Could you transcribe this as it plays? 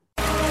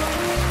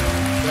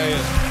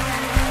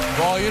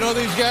Paul, you know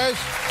these guys?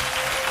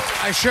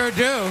 I sure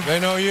do. They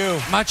know you.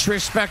 Much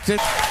respected.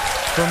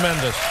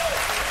 Tremendous.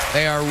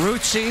 They are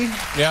rootsy.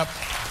 Yep.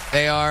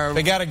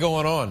 They got it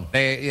going on.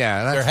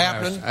 They're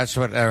happening. That's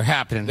what they're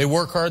happening. They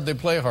work hard. They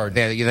play hard.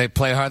 They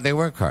play hard. They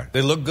work hard.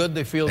 They look good.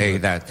 They feel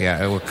good. I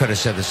could have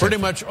said the same.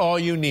 Pretty much all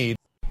you need.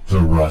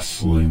 The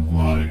Wrestling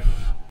Life.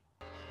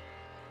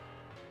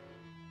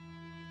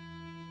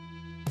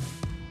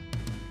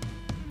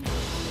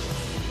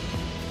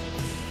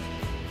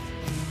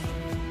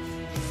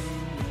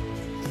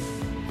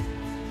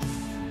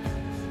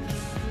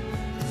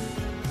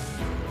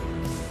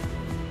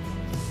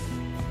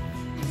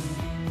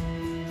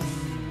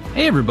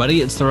 Hey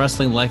everybody, it's The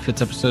Wrestling Life.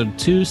 It's episode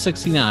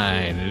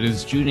 269. It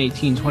is June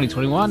 18,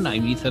 2021.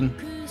 I'm Ethan.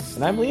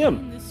 And I'm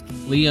Liam.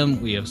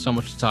 Liam, we have so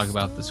much to talk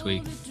about this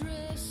week.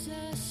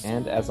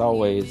 And as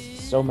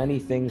always, so many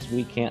things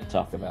we can't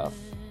talk about.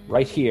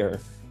 Right here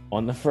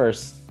on the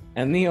first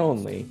and the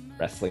only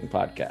wrestling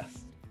podcast.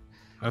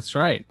 That's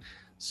right.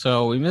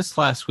 So we missed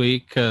last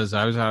week because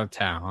I was out of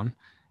town.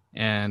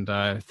 And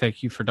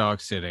thank you for dog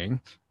sitting.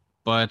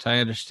 But I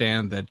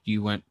understand that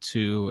you went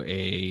to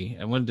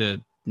I wanted to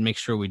make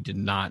sure we did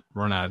not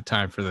run out of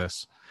time for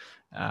this.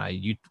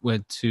 You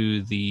went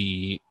to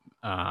the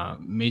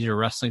Major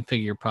Wrestling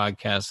Figure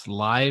Podcast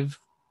live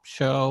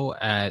show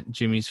at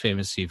Jimmy's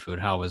Famous Seafood.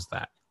 How was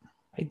that?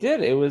 I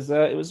did. It was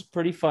a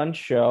pretty fun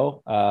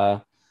show.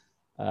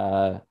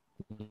 Now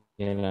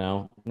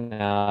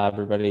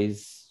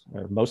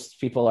most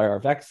people are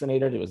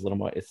vaccinated. It was a little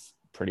more. It's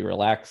pretty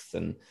relaxed,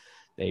 and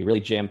they really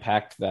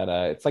jam-packed that.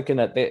 It's like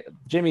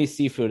Jimmy's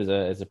Seafood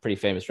is a pretty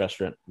famous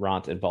restaurant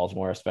in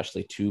Baltimore,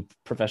 especially to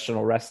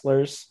professional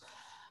wrestlers.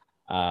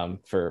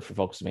 For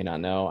folks who may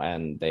not know,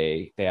 and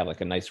they have like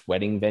a nice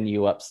wedding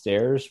venue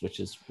upstairs, which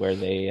is where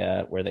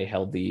they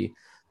held the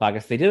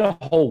podcast. They did a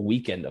whole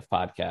weekend of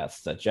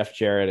podcasts. Jeff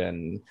Jarrett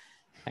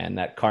and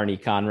that Carney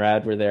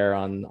Conrad were there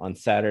on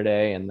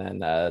Saturday, and then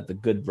the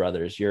Good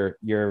Brothers,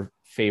 your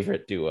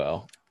favorite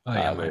duo,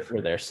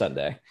 were there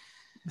Sunday.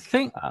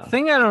 Thing I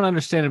don't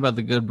understand about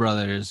the Good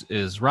Brothers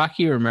is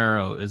Rocky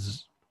Romero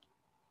is,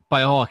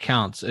 by all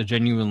accounts, a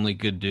genuinely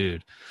good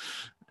dude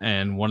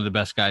and one of the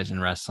best guys in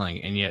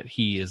wrestling, and yet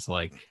he is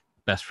like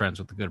best friends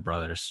with the Good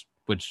Brothers,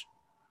 which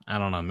I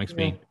don't know, makes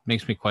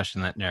me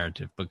question that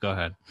narrative. But go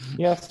ahead.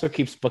 He also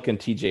keeps booking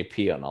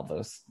TJP on all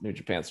those New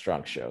Japan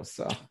Strong shows,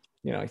 so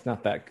he's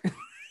not that.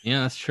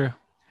 Yeah, that's true.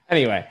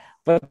 Anyway.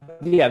 But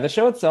yeah, the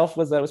show itself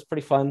was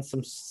pretty fun.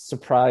 Some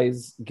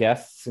surprise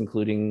guests,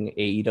 including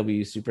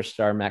AEW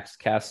superstar Max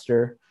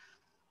Caster,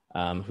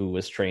 who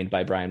was trained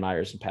by Brian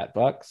Myers and Pat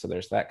Buck. So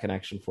there's that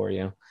connection for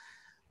you.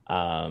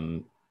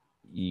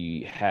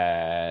 You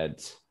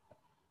had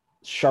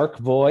Shark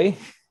Boy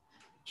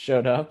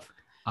showed up.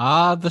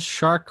 The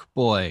Shark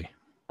Boy.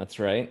 That's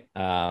right.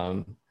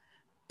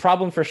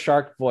 Problem for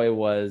Shark Boy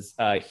was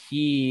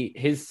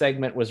his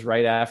segment was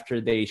right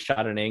after they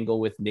shot an angle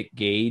with Nick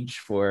Gage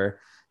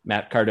for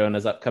Matt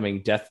Cardona's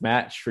upcoming death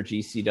match for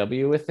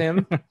GCW with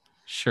him.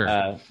 Sure.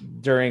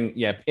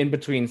 In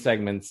between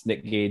segments,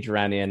 Nick Gage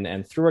ran in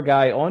and threw a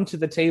guy onto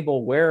the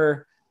table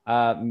where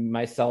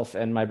myself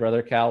and my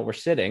brother Cal were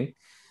sitting,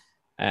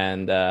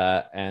 and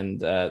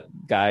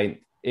guy.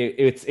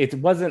 It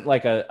wasn't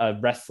like a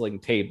wrestling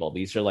table.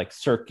 These are like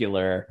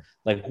circular,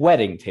 like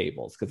wedding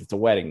tables, because it's a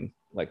wedding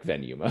like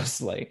venue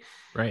mostly.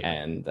 Right.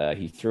 And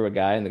he threw a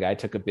guy, and the guy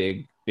took a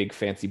big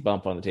fancy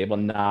bump on the table,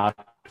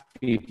 knocked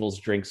people's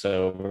drinks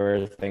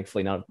over.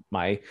 Thankfully, none of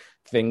my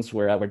things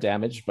were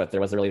damaged, but there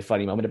was a really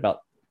funny moment about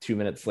 2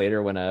 minutes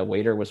later when a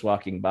waiter was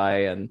walking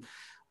by, and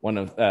one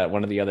of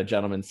the other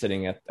gentlemen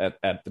sitting at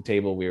the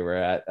table we were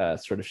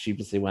at sort of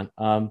sheepishly went,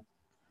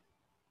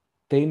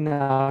 they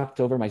knocked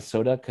over my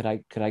soda. Could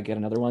I get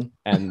another one?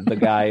 And the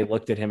guy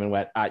looked at him and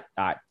went, I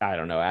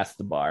don't know, ask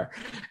the bar,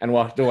 and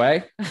walked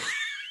away.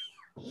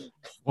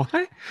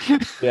 What?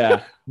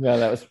 Yeah,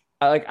 that was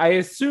I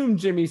assume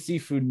Jimmy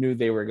Seafood knew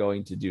they were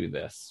going to do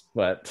this,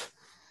 but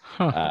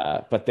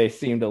they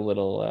seemed a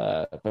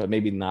little, but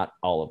maybe not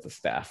all of the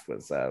staff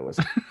was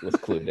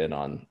clued in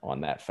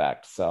on that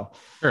fact. So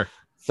sure.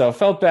 So I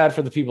felt bad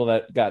for the people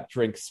that got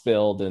drinks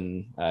spilled,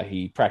 and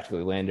he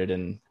practically landed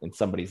in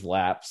somebody's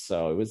lap.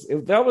 So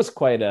that was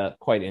quite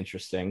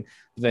interesting.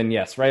 But then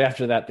yes, right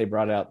after that they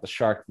brought out the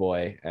Shark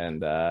Boy,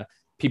 and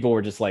people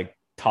were just like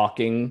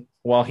talking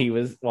while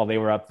they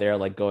were up there,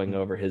 like going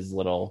over his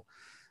little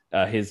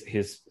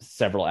his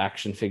several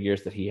action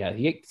figures that he had.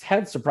 He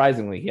had,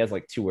 surprisingly, he has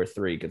like 2 or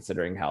 3,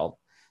 considering how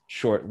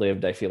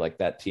short-lived I feel like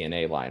that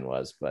TNA line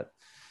was. But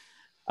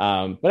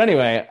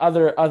anyway,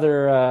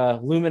 other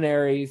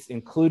luminaries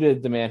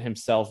included the man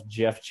himself,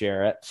 Jeff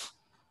Jarrett,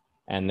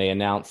 and they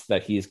announced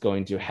that he's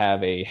going to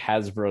have a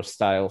Hasbro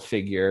style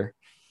figure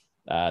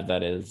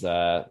that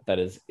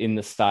is in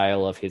the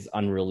style of his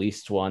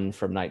unreleased one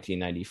from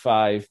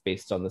 1995,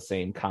 based on the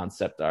same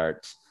concept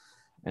art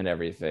and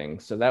everything.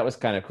 So that was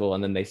kind of cool.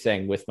 And then they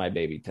sang "With My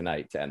Baby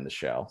Tonight" to end the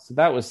show. So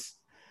that was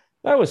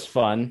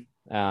fun.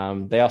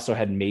 They also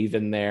had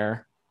Maven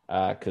there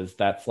because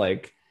that's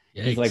like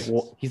he's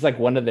like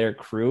one of their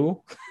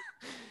crew.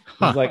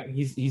 He's like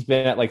he's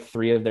been at like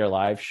 3 of their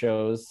live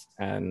shows,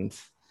 and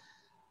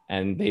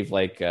they've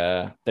like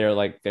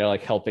they're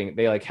helping,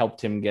 they like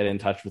helped him get in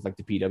touch with like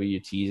the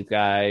PWT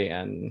guy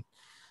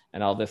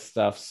and all this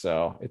stuff.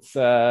 So it's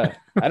I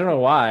don't know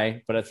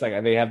why, but it's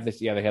like they have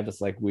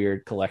this like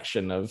weird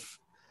collection of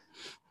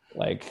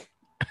like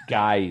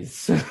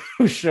guys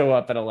who show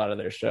up at a lot of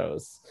their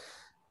shows.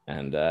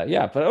 And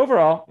but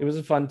overall it was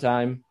a fun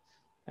time,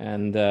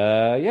 and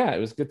it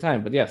was a good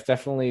time. But yes,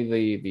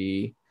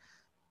 definitely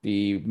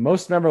the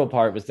most memorable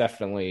part was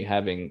definitely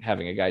having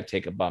a guy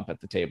take a bump at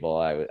the table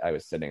I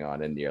was sitting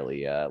on and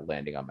nearly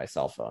landing on my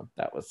cell phone.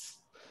 That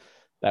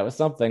was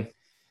something.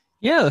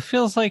 Yeah, it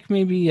feels like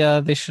maybe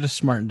they should have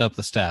smartened up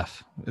the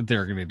staff if they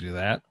were going to do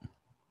that.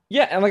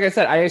 Yeah, and like I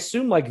said, I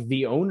assume like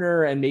the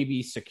owner and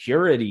maybe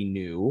security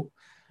knew,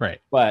 right?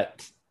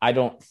 But I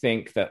don't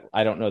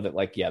know that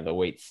like the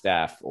wait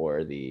staff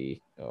or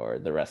the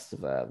rest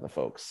of the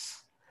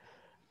folks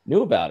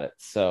knew about it.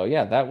 So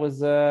yeah, that was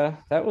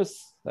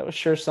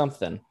sure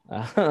something.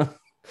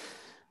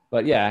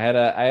 But yeah, I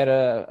had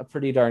a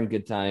pretty darn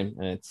good time,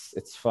 and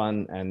it's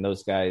fun. And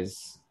those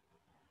guys,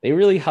 they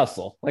really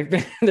hustle. Like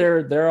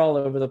they're all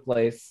over the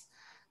place.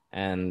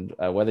 And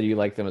whether you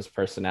like them as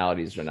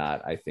personalities or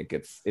not, I think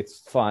it's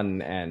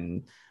fun.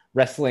 And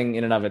wrestling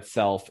in and of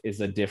itself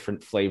is a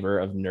different flavor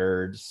of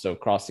nerds. So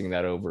crossing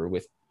that over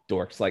with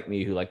dorks like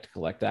me who like to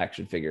collect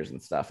action figures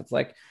and stuff, it's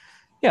like,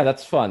 yeah,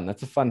 that's fun.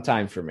 That's a fun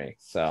time for me.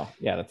 So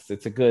yeah,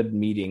 it's a good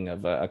meeting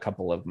of a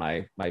couple of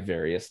my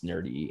various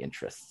nerdy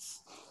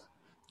interests.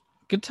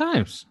 Good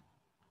times.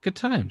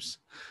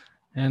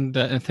 And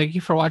thank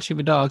you for watching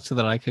my dog so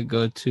that I could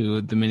go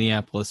to the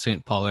Minneapolis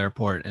St. Paul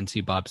airport and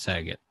see Bob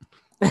Saget.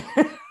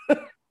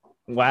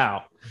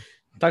 Wow.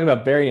 Talking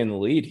about burying the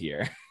lead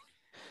here.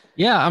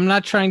 Yeah, I'm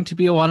not trying to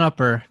be a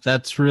one-upper.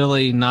 That's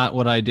really not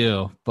what I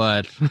do.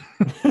 But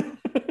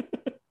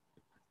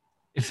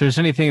if there's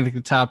anything that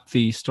could top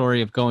the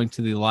story of going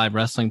to the live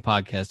wrestling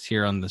podcast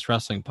here on this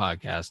wrestling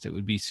podcast, it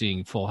would be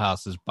seeing Full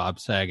House's Bob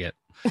Saget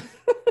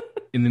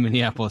in the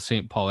Minneapolis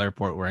St. Paul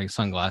airport wearing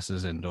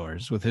sunglasses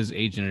indoors with his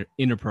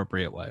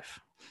age-inappropriate wife.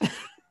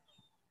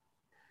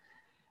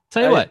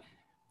 Tell you what,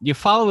 you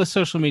follow his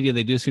social media,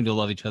 they do seem to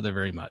love each other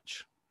very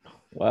much.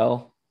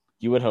 Well,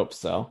 you would hope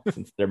so,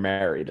 since they're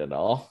married and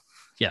all.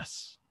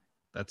 Yes,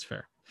 that's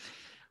fair.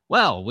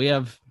 Well, we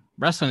have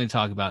wrestling to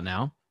talk about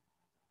now.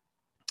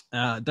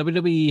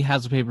 WWE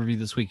has a pay-per-view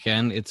this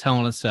weekend. It's Hell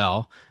in a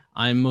Cell.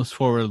 I'm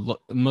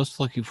most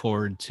looking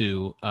forward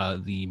to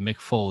the Mick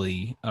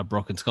Foley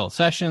Broken Skull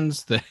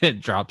Sessions that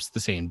drops the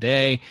same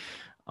day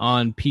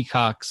on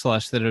Peacock / the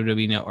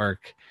WWE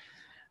Network.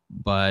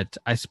 But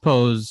I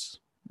suppose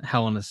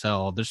Hell in a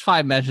Cell, there's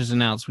 5 matches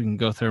announced. We can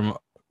go through them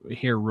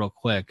here real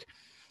quick.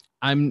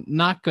 I'm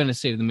not going to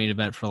save the main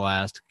event for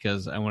last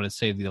because I want to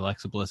save the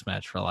Alexa Bliss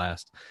match for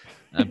last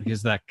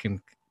because that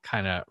can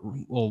kind of,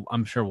 well,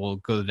 I'm sure we'll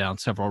go down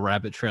several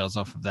rabbit trails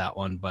off of that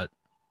one. But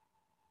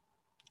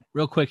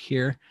real quick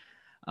here,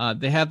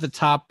 they have their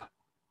top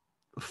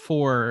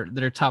 4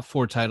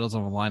 titles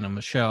on the line on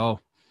the show.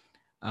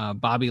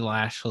 Bobby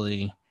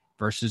Lashley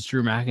versus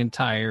Drew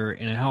McIntyre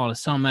in a Hell in a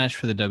Cell match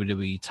for the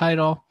WWE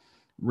title.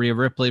 Rhea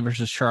Ripley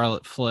versus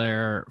Charlotte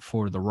Flair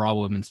for the Raw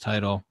Women's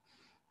title.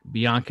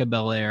 Bianca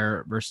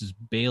Belair versus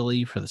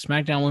Bayley for the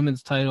SmackDown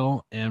Women's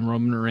title, and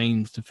Roman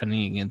Reigns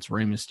defending against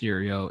Rey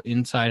Mysterio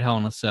inside Hell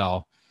in a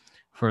Cell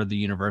for the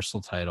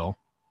Universal title.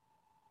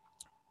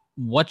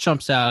 What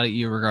jumps out at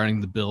you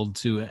regarding the build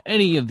to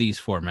any of these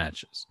 4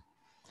 matches?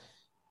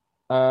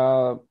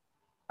 I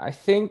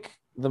think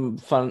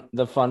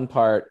the fun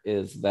part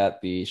is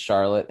that the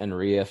Charlotte and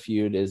Rhea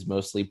feud is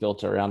mostly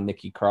built around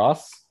Nikki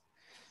Cross.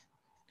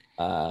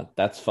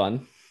 That's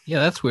fun. Yeah,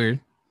 that's weird.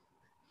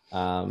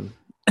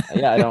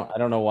 I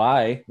don't know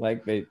why.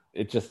 Like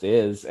it just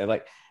is.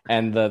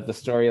 And the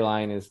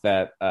storyline is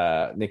that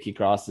Nikki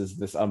Cross is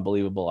this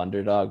unbelievable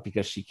underdog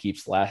because she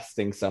keeps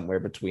lasting somewhere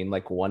between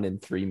like 1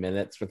 and 3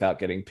 minutes without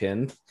getting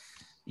pinned.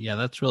 Yeah,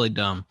 that's really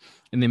dumb.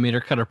 And they made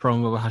her cut a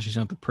promo about how she's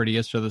not the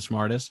prettiest or the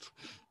smartest.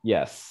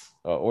 Yes,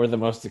 or the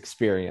most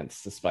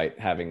experienced, despite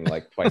having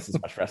like twice as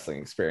much wrestling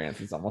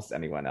experience as almost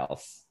anyone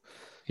else,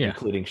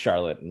 including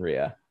Charlotte and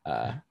Rhea.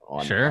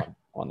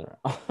 On the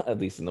at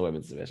least in the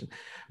women's division.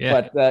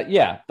 Yeah. But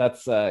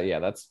that's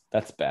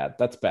bad.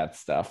 That's bad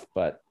stuff.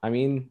 But I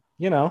mean,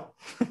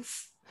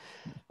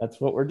 that's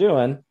what we're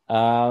doing.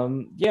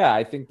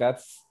 I think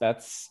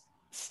that's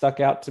stuck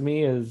out to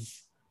me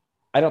as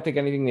I don't think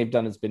anything they've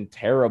done has been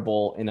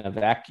terrible in a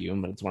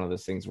vacuum, but it's one of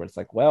those things where it's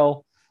like,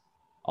 well,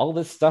 all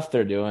this stuff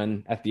they're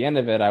doing at the end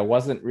of it, I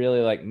wasn't really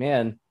like,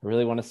 man, I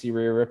really want to see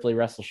Rhea Ripley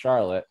wrestle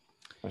Charlotte.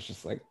 I was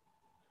just like,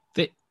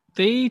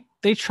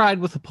 they tried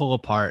with a pull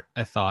apart,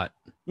 I thought.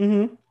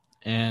 Mm-hmm.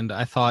 And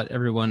I thought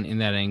everyone in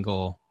that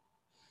angle,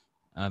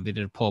 they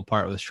did a pull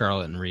apart with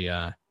Charlotte and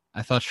Rhea.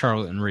 I thought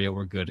Charlotte and Rhea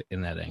were good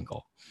in that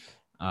angle.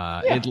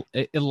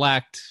 It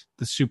lacked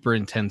the super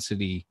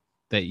intensity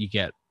that you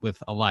get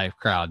with a live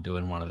crowd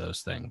doing one of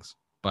those things.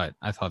 But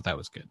I thought that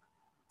was good.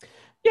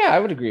 Yeah, I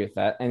would agree with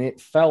that. And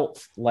it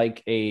felt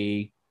like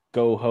a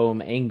go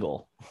home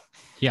angle.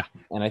 Yeah.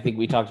 And I think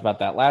we talked about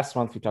that last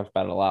month. We talked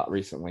about it a lot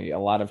recently. A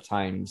lot of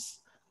times,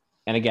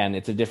 and again,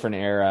 it's a different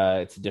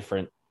era. It's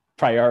different,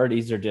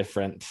 priorities are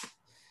different.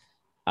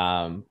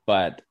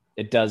 But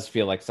it does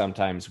feel like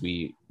sometimes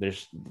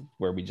it's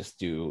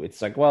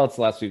like, well, it's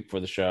the last week before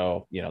the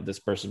show. This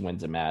person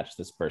wins a match,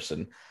 this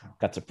person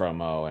cuts a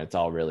promo, and it's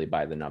all really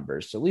by the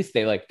numbers. So at least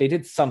they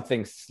did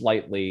something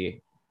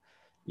slightly,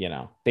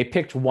 they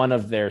picked one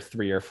of their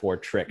 3 or 4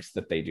 tricks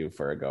that they do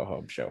for a go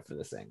home show for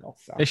this angle.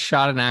 So they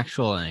shot an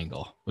actual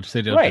angle, which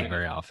they don't do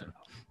very often.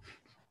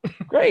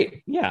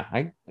 Great. Yeah.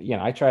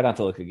 I try not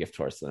to look a gift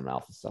horse in the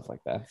mouth and stuff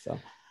like that. So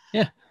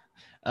yeah.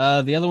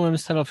 The other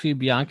women's title feud,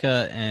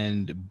 Bianca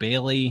and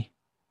Bailey.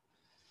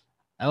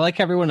 I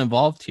like everyone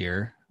involved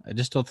here. I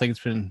just don't think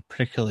it's been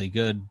particularly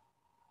good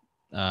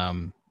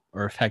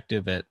or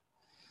effective at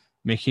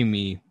making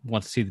me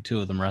want to see the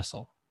two of them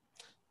wrestle.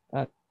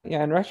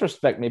 Yeah, in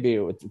retrospect, maybe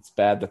it's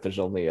bad that there's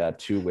only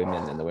 2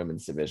 women in the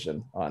women's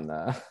division on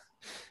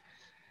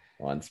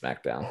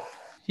SmackDown.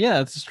 Yeah,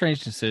 it's a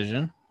strange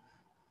decision.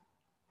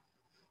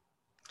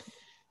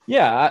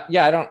 Yeah,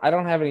 I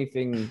don't have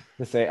anything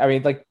to say. I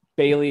mean, like,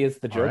 Bailey is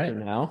the Joker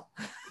now.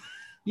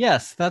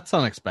 Yes, that's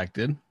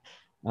unexpected.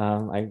 He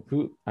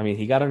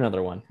got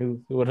another one.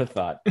 Who would have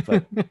thought?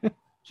 But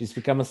she's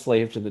become a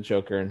slave to the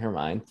Joker in her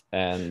mind,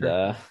 and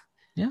sure.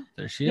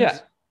 There she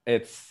is.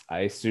 I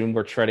assume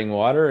we're treading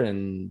water,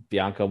 and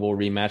Bianca will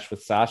rematch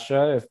with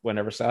Sasha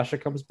whenever Sasha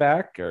comes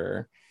back.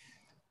 Or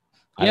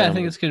I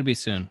think it's going to be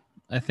soon.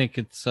 I think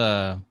it's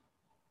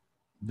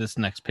this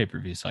next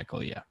pay-per-view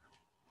cycle. Yeah.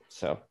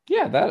 So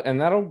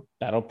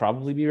that'll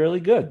probably be really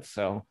good.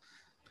 So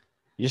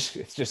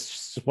it's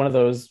just one of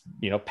those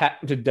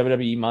patented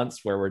WWE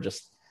months where we're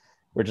just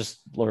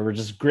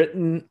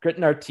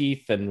gritting our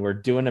teeth, and we're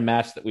doing a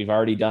match that we've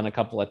already done a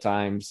couple of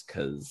times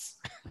because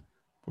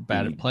we're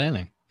bad at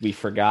planning. We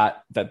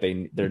forgot that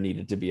there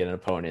needed to be an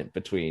opponent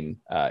between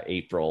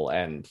April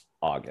and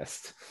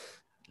August.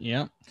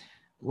 Yeah.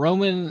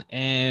 Roman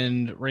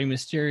and Rey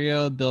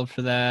Mysterio, build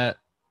for that.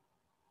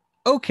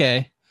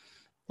 Okay.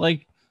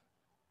 Like,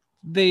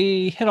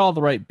 they hit all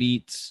the right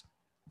beats.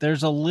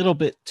 There's a little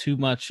bit too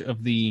much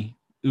of the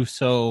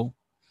Uso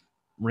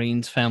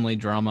Reigns family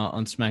drama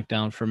on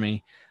SmackDown for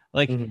me.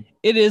 Like,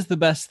 It is the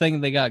best thing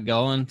they got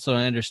going, so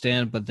I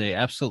understand, but they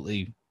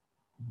absolutely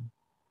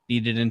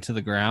beat it into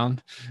the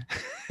ground.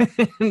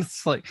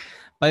 It's like,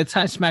 by the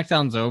time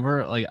SmackDown's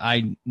over, like,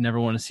 I never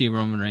want to see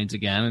Roman Reigns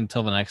again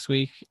until the next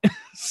week.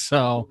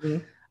 So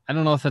I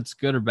don't know if that's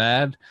good or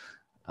bad.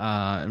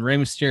 And Rey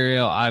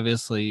Mysterio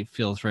obviously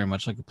feels very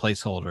much like a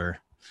placeholder,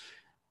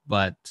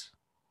 but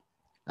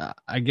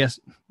I guess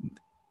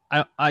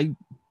I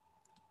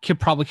could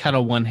probably count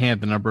on one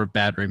hand the number of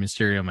bad Rey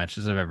Mysterio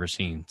matches I've ever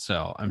seen.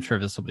 So I'm sure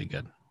this will be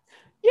good.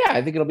 Yeah,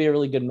 I think it'll be a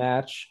really good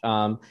match.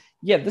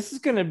 This is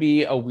going to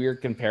be a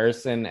weird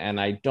comparison, and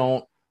I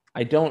don't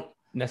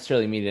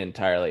necessarily mean it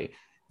entirely.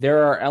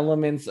 There are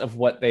elements of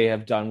what they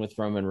have done with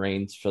Roman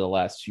Reigns for the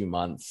last few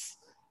months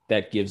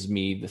that gives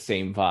me the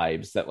same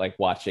vibes that, like,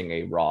 watching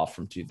a Raw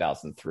from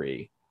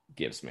 2003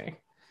 gives me,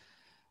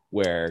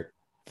 where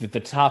the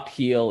top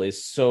heel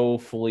is so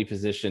fully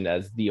positioned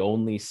as the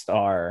only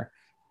star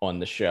on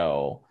the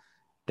show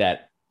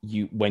that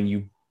when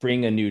you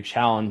bring a new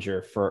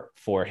challenger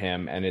for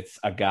him, and it's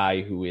a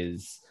guy who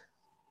is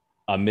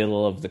a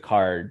middle of the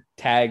card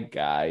tag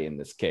guy in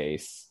this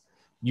case,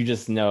 you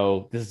just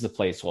know this is a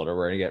placeholder.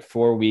 We're going to get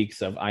 4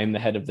 weeks of I'm the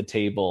head of the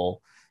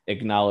table,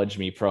 acknowledge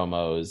me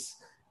promos,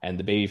 and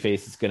the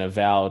babyface is going to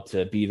vow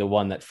to be the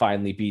one that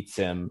finally beats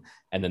him,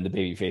 and then the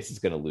babyface is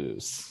going to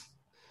lose.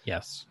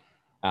 Yes.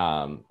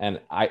 And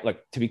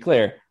to be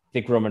clear, I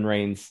think Roman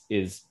Reigns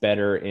is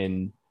better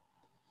in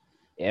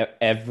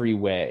every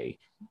way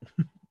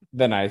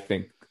than I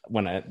think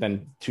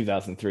than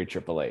 2003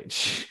 Triple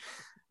H.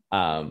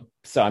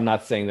 So I'm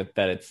not saying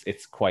that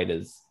it's quite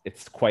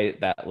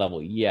at that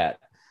level yet,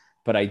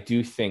 but I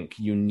do think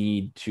you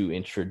need to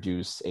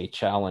introduce a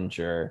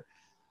challenger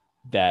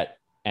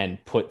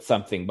and put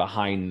something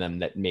behind them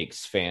that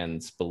makes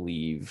fans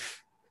believe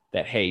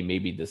that, hey,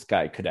 maybe this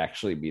guy could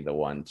actually be the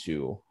one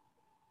to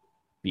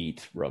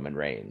beat Roman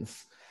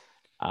Reigns.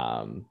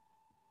 I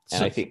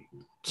think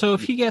so.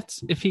 If he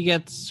gets,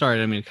 sorry, I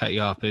didn't mean to cut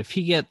you off, but if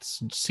he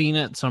gets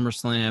Cena at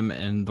SummerSlam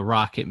and The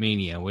Rock at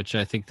Mania, which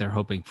I think they're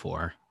hoping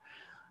for,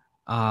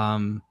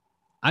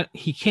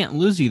 he can't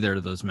lose either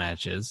of those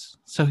matches.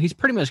 So he's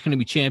pretty much going to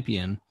be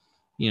champion,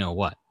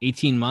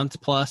 18 months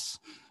plus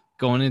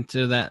going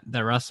into that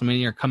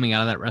WrestleMania or coming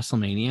out of that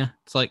WrestleMania.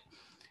 It's like,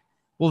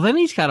 well, then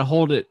he's got to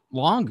hold it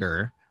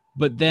longer,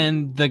 but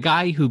then the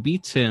guy who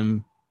beats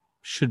him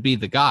should be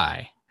the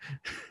guy.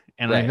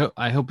 And right.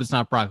 I hope it's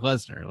not Brock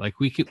Lesnar. Like,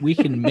 we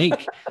can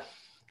make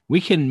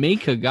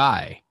a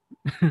guy,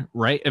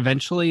 right?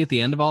 Eventually at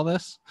the end of all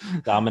this,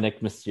 Dominic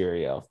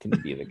Mysterio can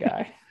be the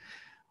guy.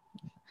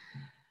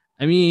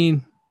 I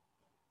mean,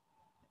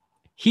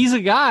 he's a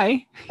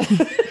guy.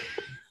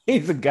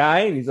 He's a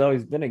guy, and he's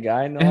always been a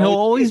guy. And he'll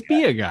always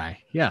be a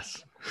guy.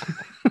 Yes.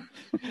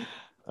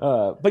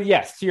 But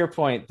yes, to your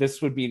point,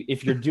 this would be,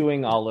 if you're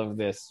doing all of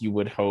this, you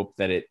would hope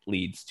that it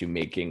leads to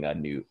making a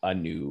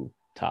new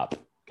top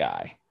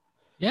guy.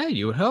 Yeah,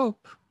 you would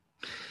hope.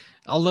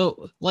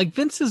 Although, like,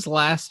 Vince's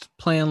last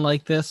plan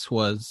like this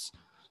was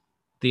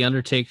The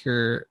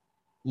Undertaker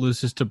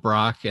loses to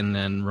Brock, and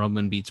then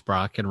Roman beats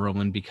Brock, and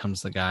Roman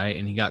becomes the guy,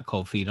 and he got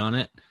cold feet on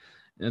it.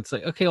 And it's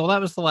like, okay, well,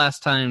 that was the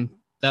last time.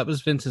 That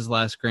was Vince's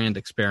last grand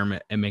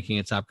experiment at making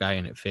a top guy,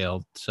 and it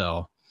failed.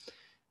 So,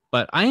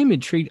 but I am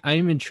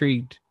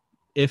intrigued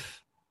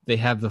if they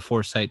have the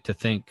foresight to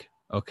think,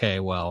 okay,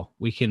 well,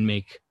 we can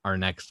make our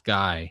next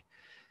guy.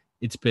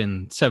 It's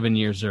been 7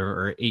 years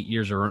or 8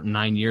 years or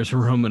 9 years of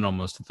Roman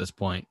almost at this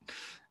point.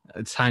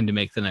 It's time to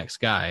make the next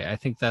guy. I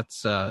think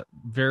that's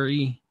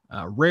very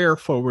rare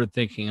forward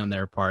thinking on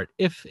their part,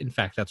 if in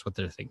fact that's what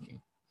they're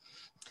thinking.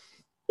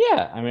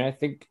 Yeah, I mean, I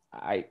think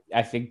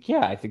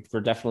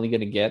we're definitely going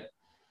to get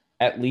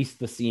at least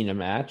the Cena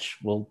match.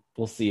 We'll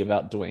see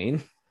about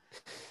Dwayne.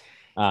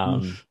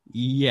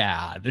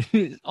 Yeah,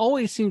 it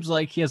always seems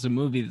like he has a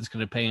movie that's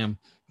going to pay him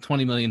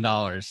 $20 million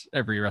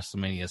every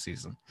WrestleMania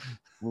season.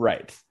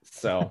 Right.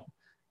 So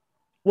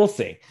we'll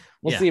see.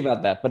 We'll see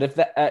about that. But if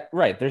that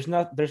right, there's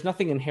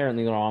nothing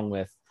inherently wrong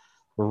with,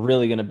 we're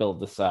really going to build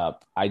this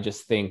up. I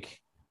just think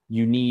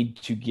you need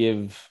to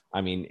give,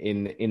 I mean,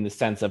 in the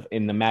sense of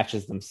in the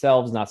matches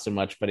themselves, not so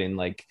much, but in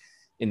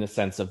the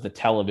sense of the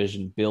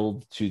television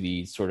build to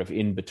these sort of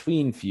in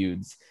between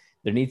feuds,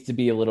 there needs to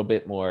be a little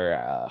bit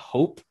more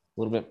hope,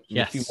 a little bit,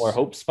 a few more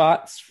hope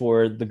spots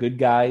for the good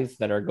guys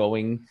that are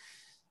going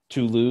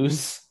to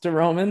lose to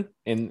Roman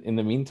in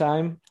the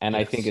meantime. And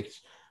I think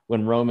it's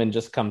when Roman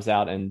just comes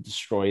out and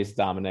destroys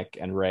Dominic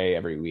and Ray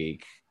every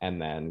week,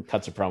 and then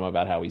cuts a promo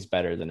about how he's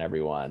better than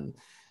everyone,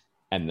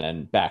 and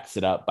then backs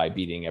it up by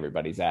beating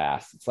everybody's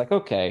ass. It's like,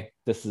 okay,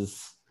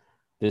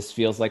 this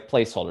feels like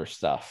placeholder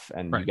stuff.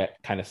 And you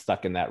get kind of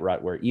stuck in that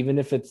rut where even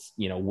if it's,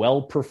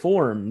 well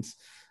performed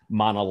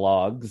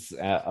monologues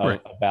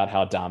about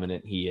how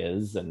dominant he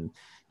is, and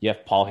you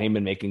have Paul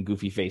Heyman making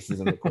goofy faces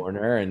in the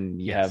corner, and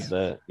you have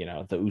the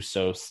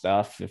Uso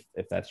stuff,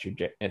 if that's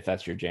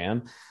your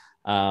jam.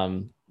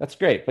 That's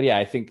great. But yeah,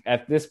 I think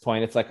at this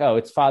point it's like, oh,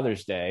 it's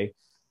Father's Day.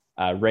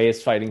 Ray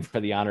is fighting for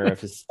the honor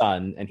of his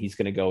son, and he's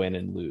going to go in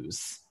and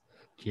lose.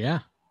 Yeah,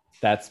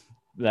 that's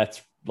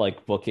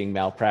like booking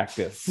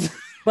malpractice.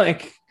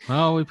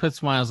 Oh, we put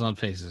smiles on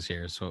faces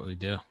here. Is what we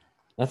do.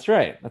 That's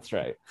right.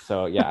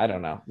 So yeah, I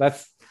don't know.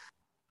 That's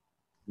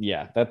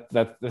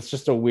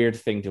just a weird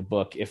thing to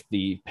book if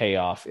the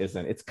payoff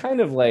isn't. It's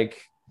kind of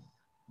like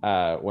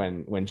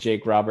when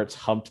Jake Roberts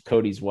humped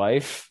Cody's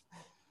wife,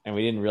 and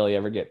we didn't really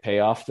ever get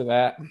payoff to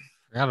that.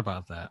 Forgot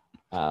about that.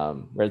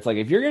 Where it's like,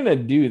 if you're gonna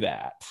do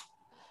that,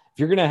 if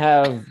you're gonna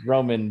have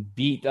Roman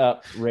beat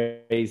up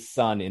Ray's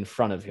son in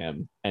front of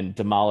him and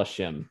demolish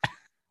him,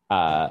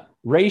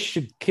 Ray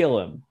should kill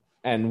him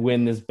and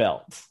win his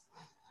belt.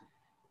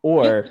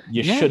 Or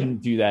you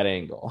shouldn't do that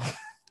angle.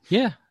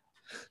 Yeah,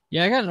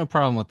 I got no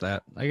problem with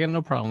that. I got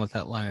no problem with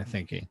that line of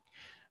thinking.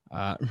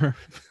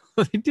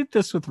 They did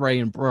this with Ray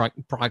and Brock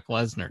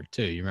Lesnar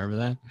too. You remember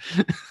that?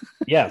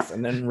 Yes,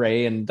 and then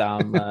Ray and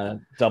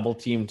Dom double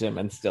teamed him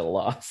and still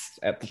lost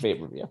at the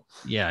pay-per-view.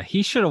 Yeah,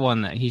 he should have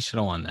won that. He should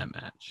have won that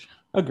match.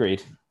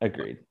 Agreed.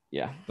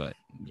 Yeah, but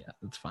yeah,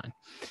 that's fine.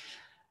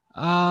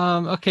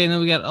 Okay, then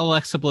we got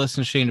Alexa Bliss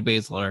and Shayna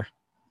Baszler.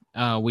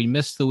 We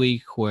missed the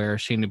week where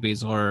Shayna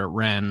Baszler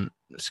ran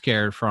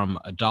scared from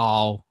a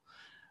doll.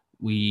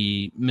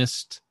 We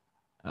missed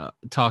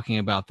talking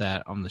about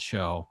that on the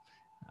show.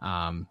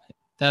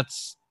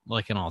 That's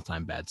like an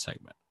all-time bad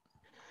segment.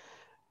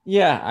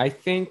 Yeah, I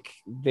think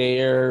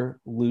they're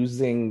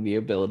losing the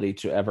ability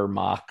to ever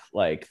mock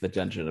like the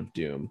Dungeon of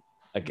Doom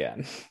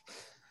again.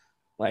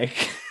 like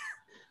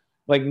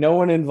no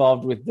one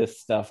involved with this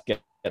stuff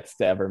gets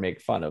to ever make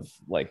fun of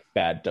like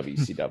bad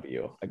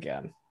WCW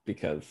again,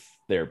 because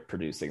they're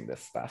producing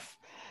this stuff.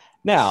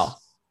 Now,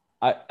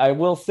 I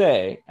will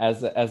say,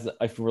 as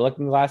if we're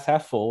looking glass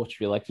half full, which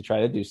we like to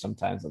try to do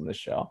sometimes on this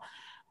show,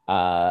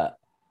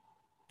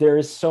 there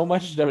is so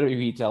much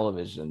WWE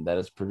television that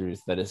is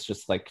produced that is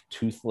just like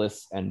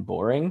toothless and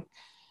boring.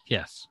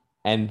 Yes.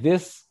 And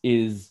this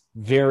is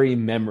very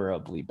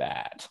memorably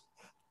bad.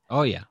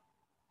 Oh, yeah.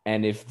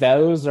 And if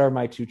those are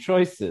my two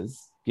choices,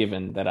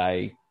 given that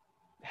I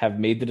have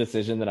made the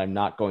decision that I'm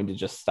not going to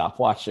just stop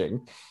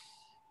watching,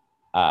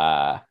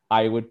 I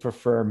would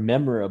prefer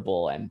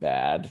memorable and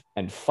bad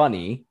and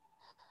funny,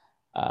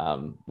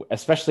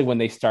 especially when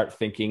they start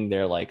thinking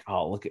they're like,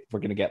 oh, look, we're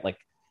going to get like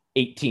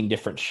 18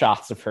 different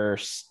shots of her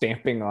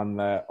stamping on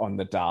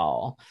the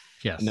doll.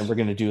 Yes. And then we're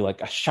going to do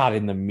like a shot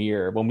in the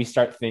mirror when we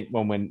start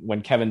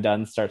when Kevin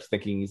Dunn starts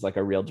thinking he's like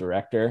a real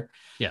director.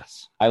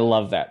 Yes. I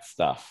love that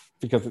stuff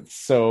because it's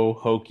so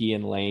hokey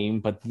and lame,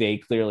 but they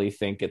clearly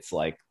think it's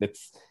like,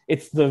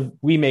 it's the,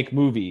 we make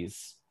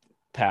movies,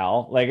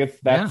 pal. Like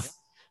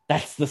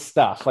that's the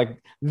stuff.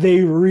 Like they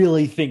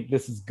really think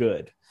this is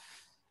good.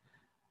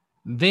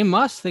 They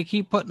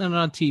keep putting it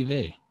on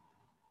TV.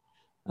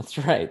 That's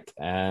right.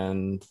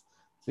 And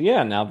so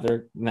yeah, now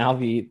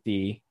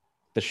the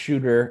the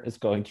shooter is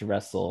going to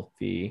wrestle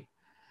the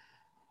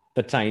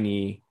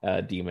tiny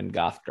demon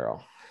goth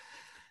girl.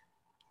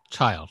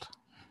 Child,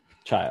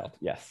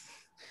 yes.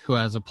 who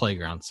has a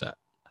playground set.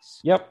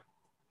 Yep.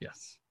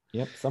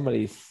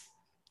 Somebody's.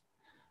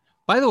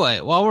 By the way,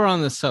 while we're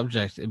on this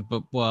subject,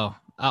 but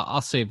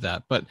I'll save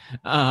that. But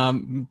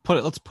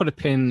let's put a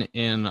pin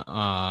in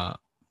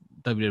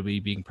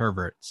WWE being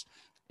perverts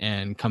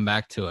and come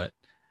back to it.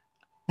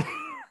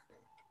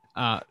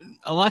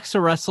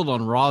 Alexa wrestled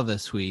on Raw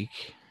this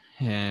week,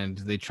 and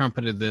they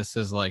trumpeted this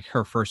as like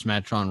her first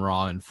match on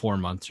Raw in 4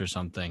 months or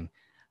something.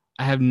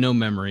 I have no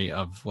memory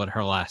of what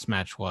her last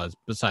match was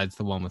besides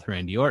the one with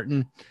Randy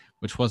Orton,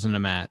 which wasn't a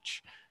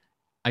match.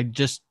 I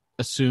just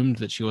assumed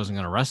that she wasn't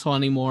going to wrestle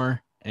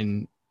anymore.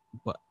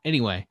 But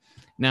anyway,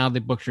 now they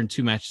booked her in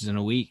 2 matches in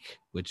a week,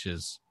 which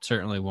is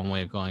certainly one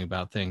way of going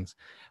about things.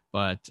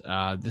 But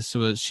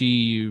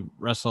she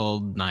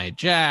wrestled Nia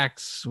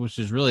Jax, which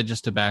is really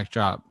just a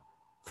backdrop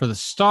for the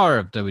star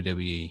of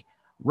WWE,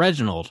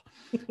 Reginald.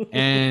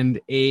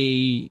 And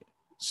a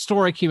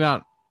story came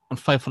out on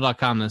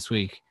Fightful.com this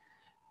week,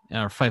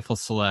 or Fightful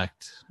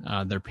Select,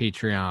 their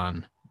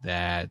Patreon,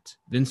 that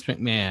Vince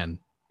McMahon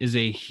is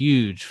a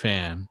huge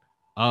fan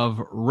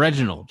of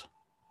Reginald.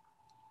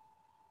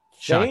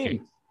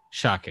 Shocking.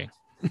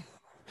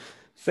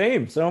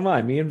 Same. So am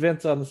I. Me and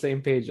Vince on the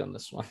same page on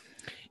this one.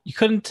 You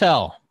couldn't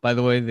tell by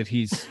the way that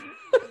he's...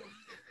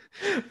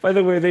 By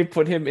the way, they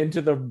put him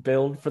into the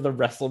build for the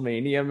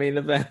WrestleMania main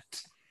event.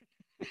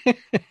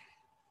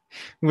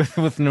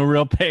 with no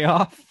real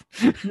payoff.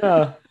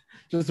 No,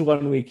 just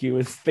 1 week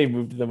they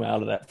moved them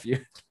out of that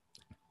feud.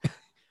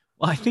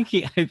 Well, I think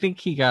he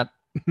got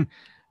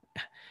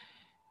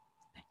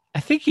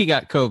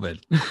COVID.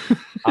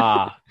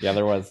 Yeah,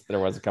 there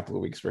was a couple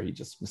of weeks where he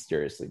just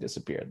mysteriously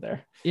disappeared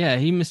there. Yeah,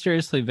 he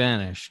mysteriously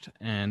vanished,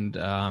 and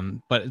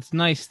but it's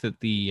nice that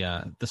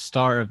the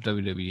star of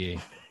WWE,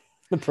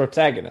 the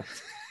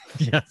protagonist,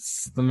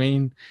 yes, the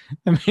main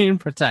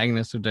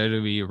protagonist of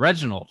WWE,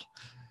 Reginald,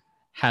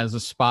 has a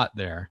spot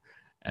there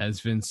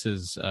as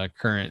Vince's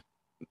current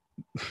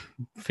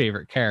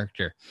favorite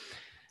character.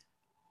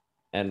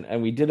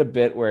 And we did a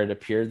bit where it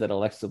appeared that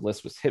Alexa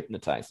Bliss was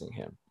hypnotizing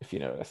him, if you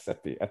notice,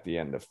 at the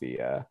end of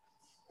the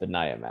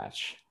Nia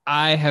match.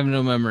 I have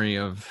no memory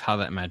of how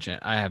that match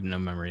ended. I have no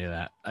memory of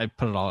that. I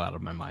put it all out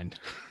of my mind.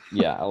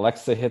 Yeah,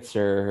 Alexa hits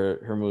her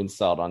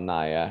moonsault on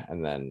Nia,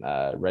 and then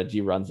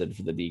Reggie runs in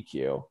for the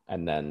DQ,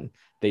 and then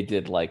they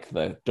did like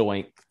the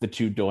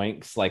 2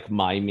 doinks, like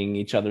miming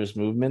each other's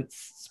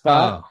movements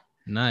spot. Oh,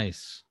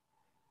 nice.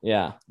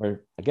 Yeah,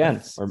 we're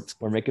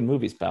making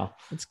movies, pal.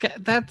 That's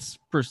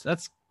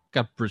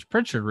got Bruce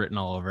Pritchard written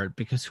all over it,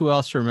 because who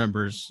else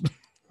remembers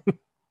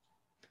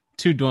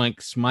 2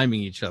 doinks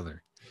miming each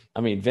other? I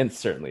mean, Vince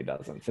certainly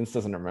doesn't. Vince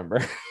doesn't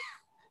remember.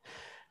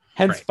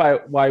 Hence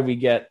why we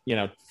get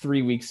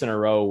 3 weeks in a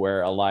row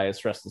where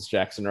Elias wrestles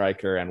Jackson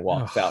Riker and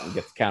walks out and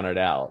gets counted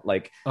out.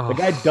 Like the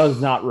guy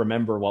does not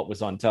remember what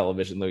was on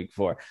television the week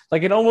before.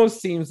 Like it almost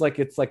seems like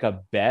it's like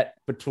a bet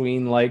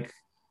between like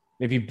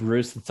maybe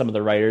Bruce and some of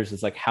the writers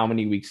is like, how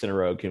many weeks in a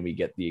row can we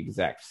get the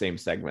exact same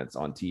segments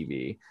on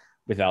TV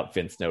without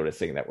Vince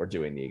noticing that we're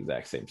doing the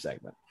exact same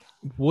segment?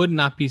 Would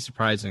not be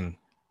surprising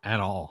at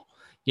all.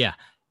 Yeah.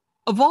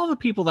 Of all the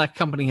people that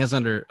company has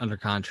under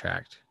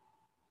contract,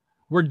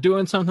 we're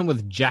doing something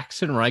with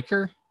Jackson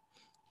Riker.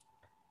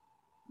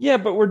 Yeah,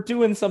 but we're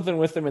doing something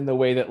with him in the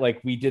way that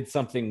like we did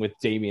something with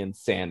Damian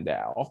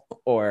Sandow,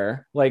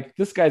 or like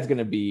this guy's going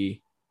to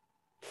be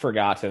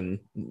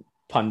forgotten,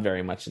 pun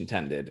very much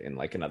intended, in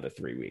like another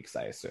 3 weeks,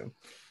 I assume.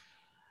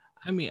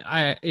 I mean,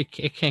 it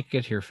can't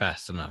get here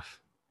fast enough.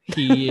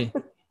 He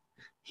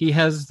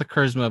has the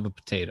charisma of a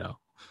potato.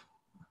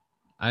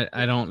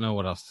 I don't know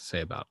what else to say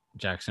about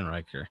Jackson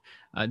Riker.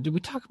 Did we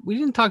talk? We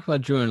didn't talk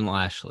about Drew and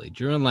Lashley.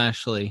 Drew and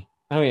Lashley.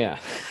 Oh yeah,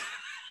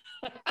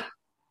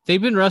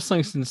 they've been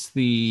wrestling since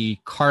the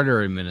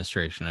Carter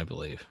administration, I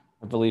believe.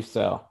 I believe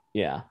so.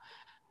 Yeah,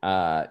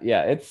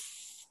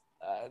 It's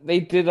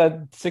they did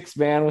a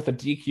 6-man with a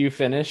DQ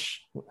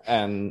finish,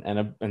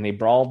 and they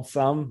brawled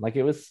some. Like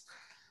it was.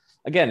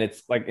 Again,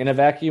 it's like in a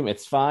vacuum,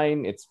 it's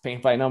fine. It's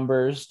paint by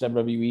numbers.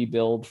 WWE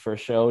build for a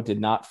show did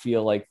not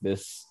feel like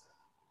this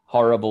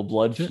horrible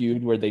blood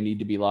feud where they need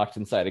to be locked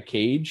inside a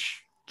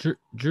cage.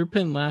 Drew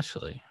pinned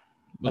Lashley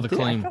with a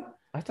claim.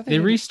 I thought they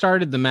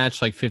restarted the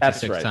match like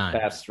 56 times.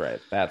 That's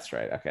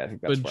right. Okay, I think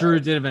that's. But Drew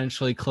did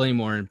eventually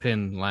Claymore and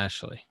pin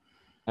Lashley.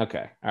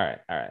 Okay. All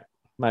right.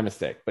 My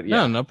mistake. But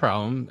yeah, no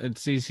problem.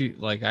 It's easy.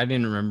 Like I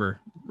didn't remember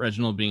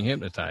Reginald being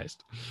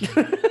hypnotized.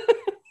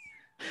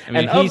 I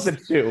mean, and of the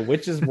two,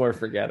 which is more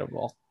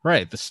forgettable?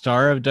 Right, the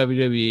star of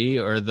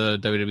WWE or the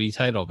WWE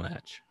title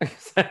match?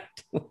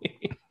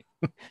 Exactly.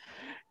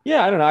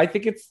 Yeah, I don't know. I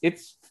think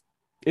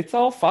it's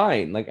all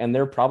fine. Like, and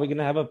they're probably going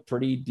to have a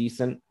pretty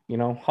decent,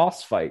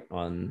 hoss fight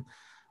on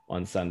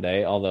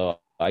Sunday. Although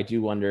I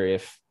do wonder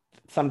if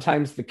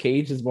sometimes the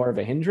cage is more of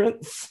a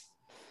hindrance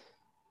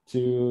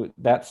to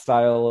that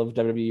style of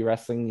WWE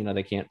wrestling.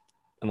 They can't,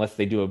 unless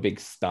they do a big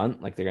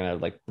stunt, like they're going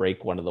to like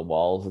break one of the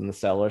walls in the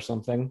cell or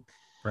something.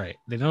 Right.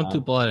 They don't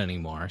do blood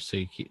anymore, so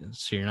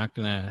you're not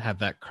gonna have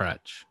that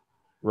crutch.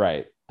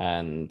 Right.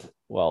 And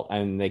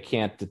they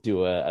can't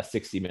do a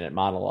 60-minute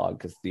monologue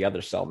because the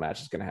other cell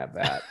match is gonna have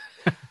that.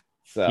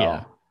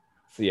 So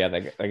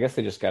I guess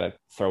they just gotta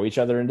throw each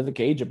other into the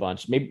cage a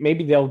bunch.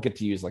 Maybe they'll get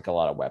to use like a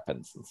lot of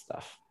weapons and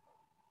stuff.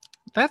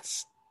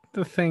 That's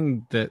the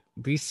thing, that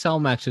these cell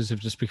matches have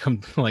just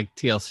become like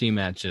TLC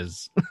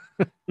matches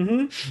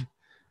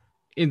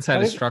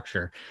inside a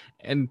structure,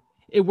 and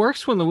it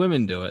works when the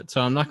women do it.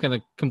 So I'm not going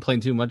to complain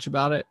too much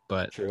about it,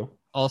 but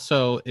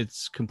also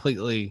it's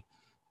completely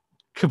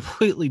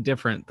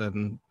different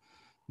than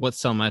what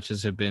cell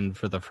matches have been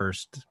for the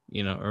first,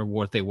 or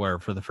what they were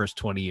for the first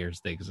 20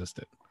 years they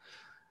existed.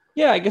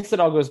 Yeah, I guess it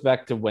all goes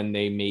back to when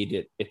they made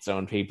it its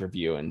own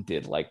pay-per-view and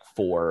did like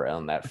 4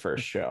 on that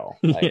first show.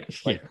 Like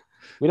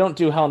we don't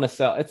do Hell in a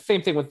Cell. It's the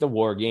same thing with the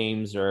War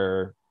Games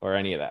or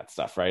any of that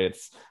stuff, right?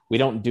 We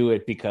don't do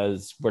it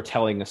because we're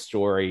telling a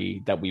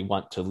story that we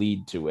want to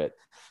lead to it.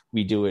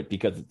 We do it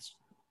because it's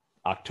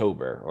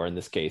October, or in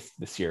this case,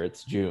 this year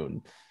it's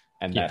June,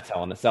 and that's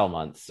Hell in a Cell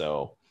month.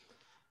 So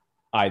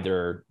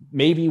either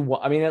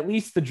at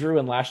least the Drew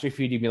and Lashley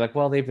feud, you'd be like,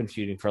 well, they've been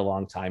feuding for a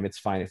long time. It's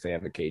fine if they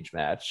have a cage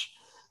match.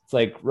 It's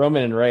like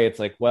Roman and Ray. It's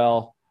like,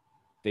 well,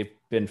 they've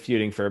been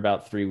feuding for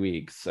about 3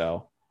 weeks.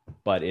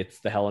 But it's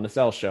the Hell in a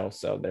Cell show.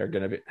 So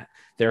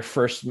their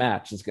first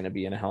match is going to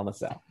be in a Hell in a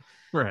Cell.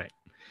 Right.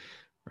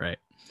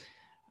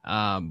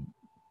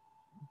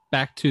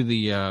 Back to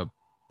the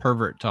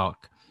pervert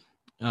talk.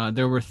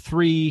 There were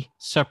 3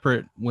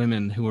 separate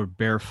women who were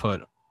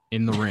barefoot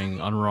in the ring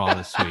on Raw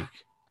this week.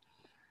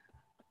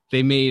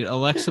 They made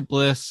Alexa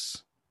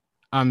Bliss.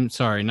 I'm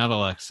sorry, not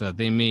Alexa.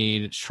 They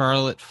made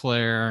Charlotte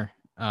Flair,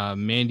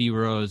 Mandy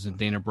Rose, and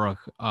Dana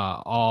Brooke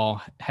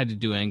all had to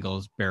do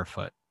angles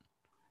barefoot.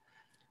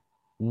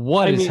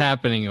 What is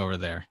happening over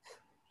there?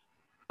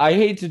 I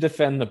hate to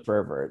defend the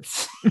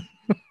perverts.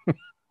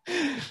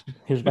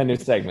 Here's my new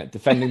segment,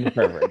 Defending the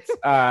Perverts.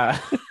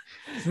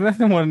 Isn't that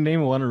the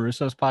name of one of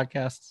Russo's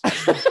podcasts?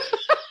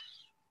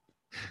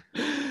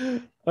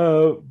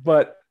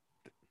 But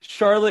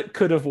Charlotte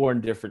could have worn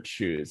different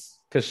shoes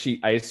because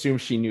I assume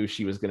she knew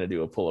she was going to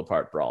do a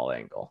pull-apart brawl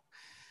angle.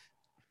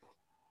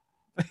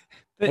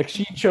 Like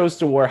she chose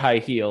to wear high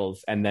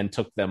heels and then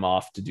took them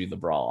off to do the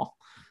brawl.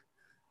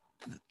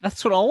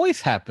 That's what always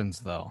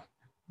happens, though.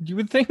 You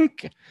would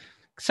think,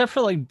 except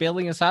for like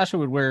Bailey and Sasha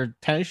would wear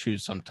tennis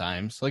shoes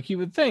sometimes. Like you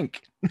would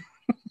think.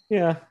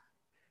 Yeah.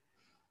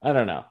 I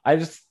don't know.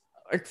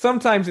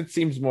 Sometimes it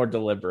seems more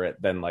deliberate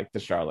than like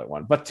the Charlotte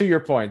one. But to your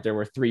point, there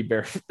were 3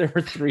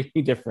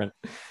 different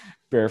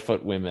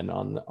barefoot women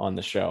on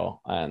the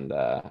show,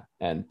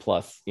 and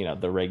plus,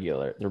 the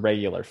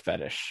regular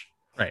fetish.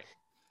 Right.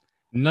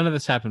 None of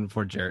this happened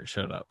before Jarrett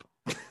showed up.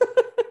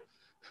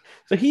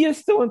 So he is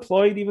still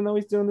employed, even though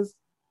he's doing this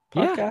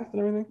podcast and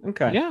everything.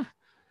 Okay. Yeah.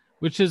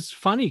 Which is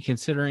funny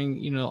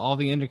considering, all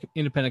the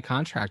independent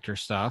contractor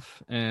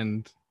stuff,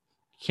 and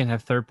you can't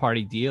have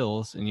third-party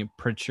deals, and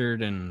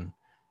Pritchard and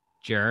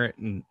Jarrett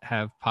and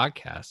have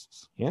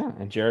podcasts. Yeah.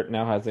 And Jarrett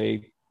now has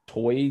a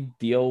toy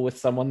deal with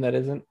someone that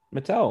isn't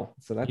Mattel.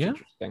 So that's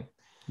interesting.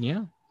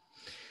 Yeah.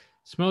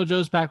 Samoa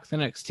Joe's back with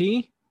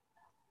NXT.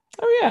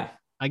 Oh, yeah.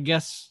 I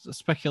guess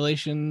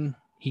speculation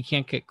he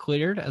can't get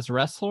cleared as a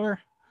wrestler.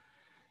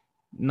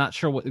 Not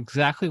sure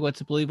exactly what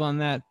to believe on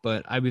that,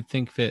 but I would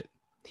think that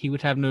he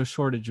would have no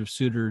shortage of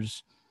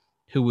suitors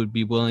who would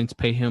be willing to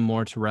pay him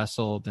more to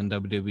wrestle than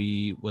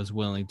WWE was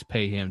willing to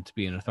pay him to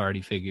be an authority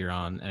figure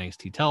on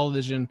NXT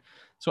television.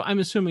 So I'm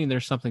assuming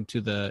there's something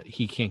to the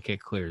he can't get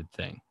cleared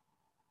thing.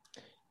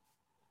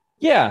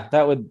 Yeah,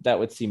 that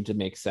would seem to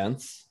make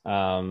sense.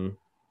 And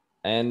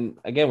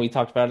again, we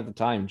talked about it at the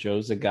time.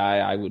 Joe's a guy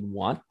I would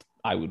want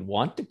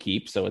to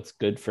keep, so it's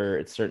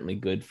certainly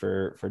good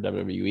for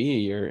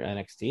WWE or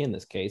NXT in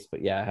this case.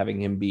 But yeah,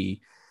 having him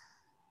be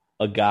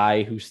a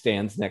guy who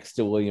stands next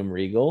to William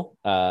Regal,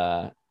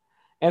 and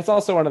it's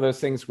also one of those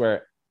things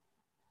where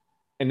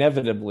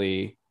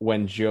inevitably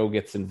when Joe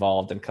gets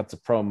involved and cuts a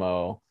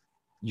promo,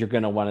 you're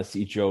going to want to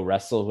see Joe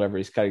wrestle whoever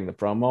he's cutting the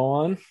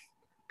promo on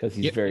because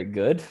he's very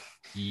good.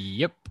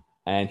 Yep.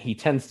 And he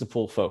tends to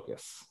pull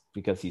focus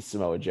because he's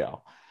Samoa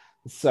Joe.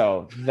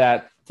 So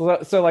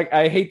like,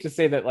 I hate to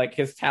say that like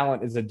his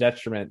talent is a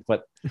detriment,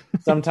 but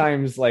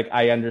sometimes like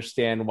I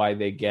understand why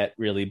they get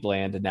really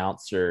bland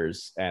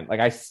announcers, and like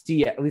I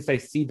see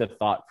the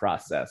thought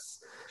process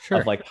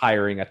of like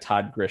hiring a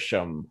Todd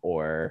Grisham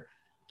or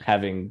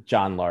having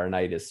John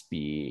Laurinaitis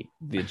be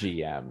the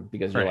GM,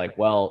 because you're like,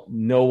 well,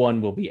 no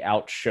one will be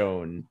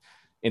outshone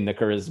in the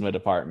charisma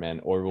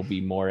department or will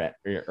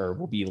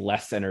be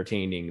less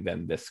entertaining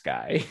than this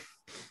guy.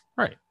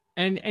 Right.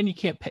 And you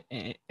can't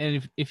pay,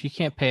 and if you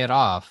can't pay it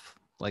off,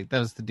 like that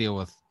was the deal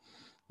with,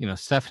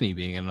 Stephanie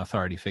being an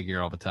authority figure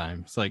all the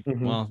time. It's like,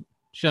 well,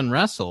 she doesn't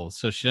wrestle,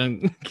 so she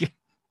doesn't.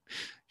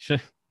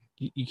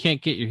 You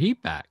can't get your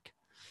heat back.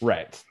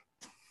 Right.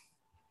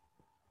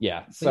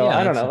 Yeah. So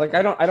I don't know. Like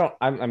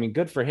I mean,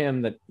 good for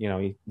him that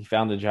he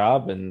found a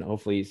job and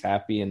hopefully he's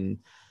happy. And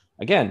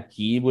again,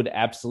 he would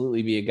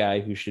absolutely be a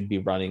guy who should be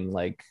running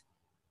like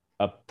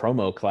a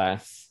promo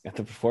class at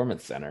the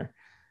Performance Center,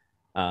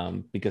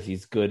 because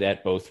he's good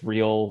at both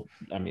non-WWE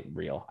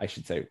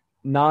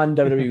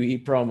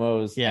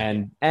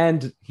promos,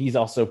 and he's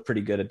also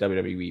pretty good at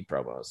WWE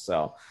promos.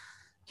 So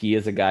he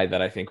is a guy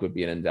that I think would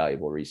be an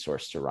invaluable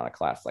resource to run a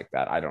class like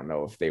that. I don't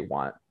know if they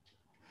want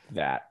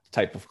that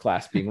type of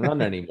class being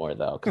run anymore,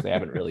 though, because they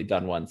haven't really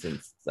done one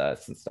since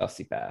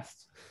Dusty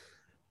passed.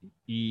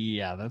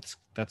 Yeah,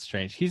 that's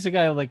strange. He's a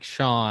guy like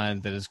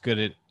Sean that is good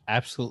at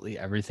absolutely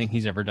everything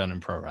he's ever done in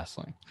pro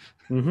wrestling.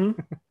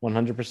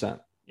 100%.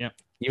 Yep.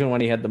 Even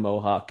when he had the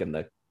mohawk and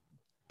the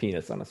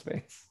penis on his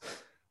face.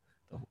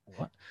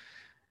 What?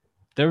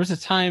 There was a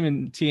time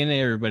in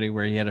TNA, everybody,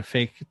 where he had a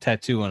fake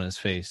tattoo on his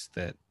face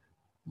that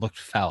looked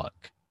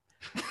phallic.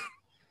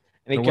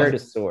 And he carried a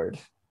sword.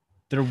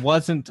 There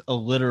wasn't a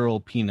literal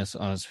penis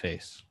on his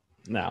face.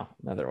 No,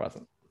 there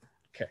wasn't.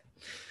 Okay.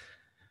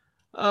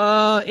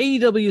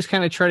 AEW is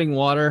kind of treading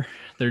water.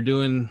 They're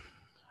doing,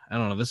 I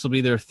don't know, this will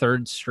be their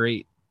third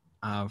straight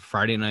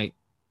Friday night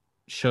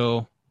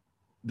show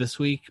this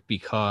week,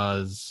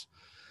 because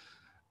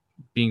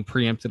being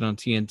preempted on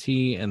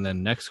TNT, and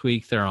then next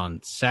week they're on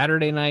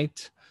Saturday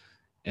night,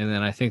 and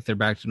then I think they're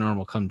back to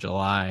normal come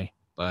July.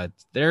 But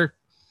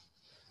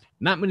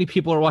not many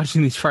people are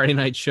watching these Friday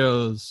night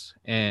shows,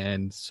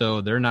 and so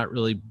they're not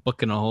really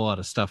booking a whole lot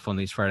of stuff on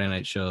these Friday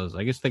night shows.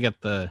 I guess they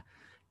got the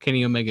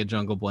Kenny Omega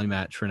Jungle Boy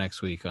match for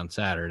next week on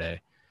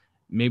Saturday.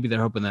 Maybe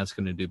they're hoping that's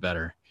going to do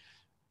better.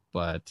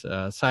 But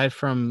aside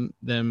from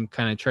them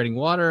kind of treading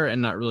water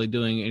and not really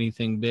doing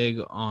anything big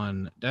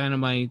on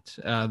Dynamite,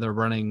 they're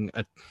running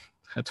a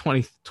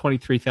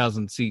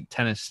 23,000 seat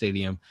tennis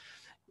stadium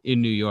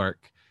in New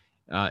York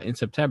in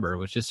September,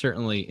 which is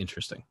certainly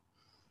interesting.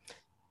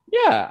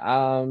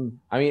 Yeah.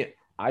 I mean,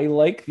 I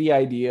like the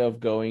idea of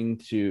going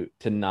to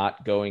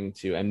not going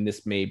to, and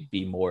this may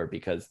be more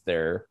because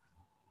they're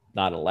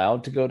not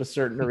allowed to go to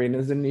certain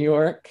arenas in New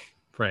York.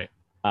 Right.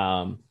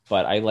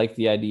 But I like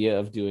the idea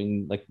of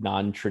doing like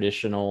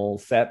non-traditional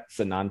sets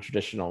and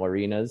non-traditional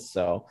arenas.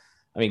 So,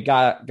 I mean,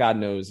 God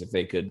knows if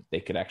they could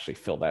actually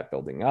fill that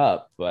building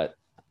up, but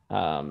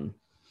even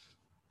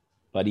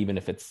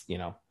if it's,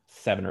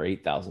 7,000 or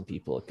 8,000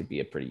 people, it could be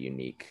a pretty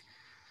unique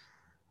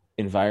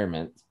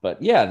environment.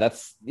 But yeah,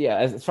 as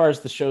far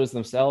as the shows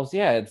themselves,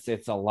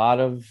 it's a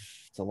lot of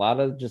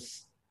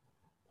just,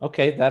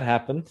 okay, that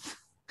happened.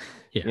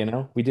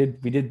 Yeah. We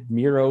did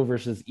Miro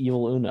versus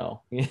Evil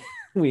Uno.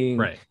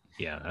 Right.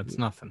 Yeah, that's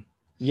nothing.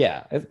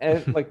 Yeah,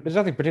 like there's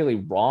nothing particularly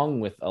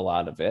wrong with a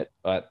lot of it,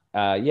 but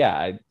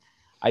I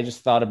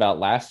just thought about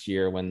last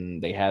year when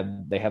they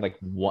had like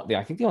one.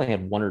 I think they only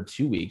had 1 or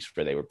 2 weeks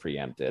where they were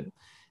preempted,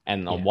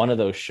 and on one of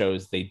those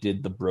shows they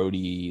did the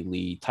Brody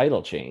Lee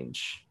title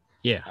change.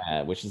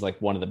 Yeah, which is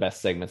like one of the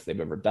best segments they've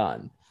ever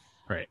done.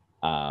 Right.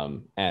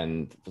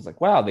 And it was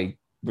like, wow, they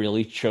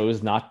really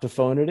chose not to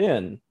phone it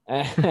in,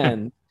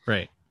 and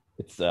right.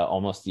 It's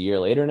almost a year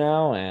later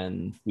now,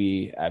 and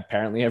we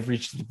apparently have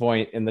reached the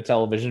point in the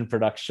television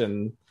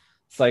production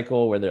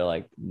cycle where they're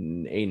like,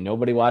 ain't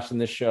nobody watching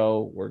this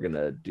show. We're going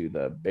to do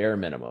the bare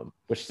minimum,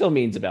 which still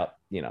means about,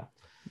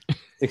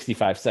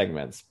 65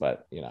 segments,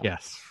 but,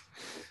 Yes.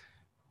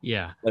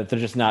 Yeah. But they're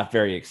just not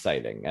very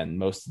exciting. And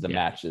most of the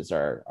matches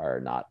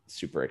are not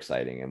super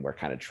exciting. And we're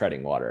kind of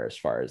treading water as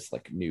far as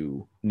like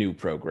new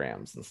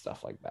programs and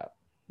stuff like that.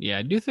 Yeah,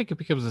 I do think it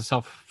becomes a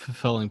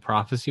self-fulfilling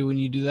prophecy when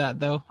you do that,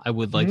 though. I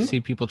would like to see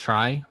people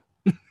try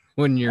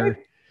when you're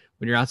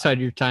outside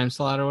your time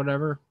slot or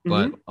whatever.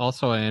 But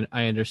also,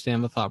 I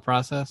understand the thought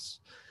process.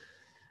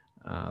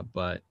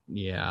 But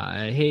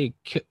yeah, hey,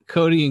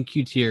 Cody and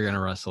QT are gonna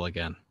wrestle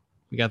again.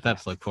 We got that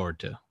to look forward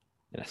to.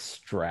 In a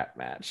strap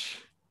match,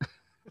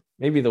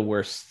 maybe the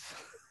worst.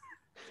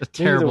 A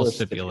terrible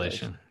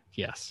stipulation.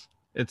 Yes,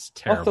 it's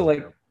terrible. Also,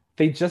 like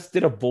they just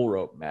did a bull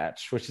rope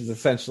match, which is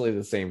essentially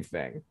the same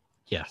thing.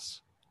 Yes.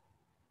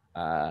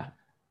 But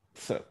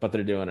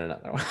they're doing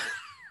another one.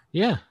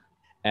 Yeah.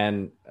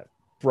 And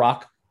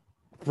Brock,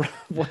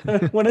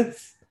 what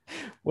is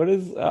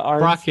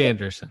Brock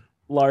Anderson,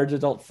 large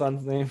adult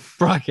son's name?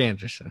 Brock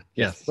Anderson.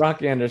 Yes.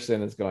 Brock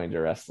Anderson is going to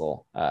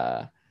wrestle.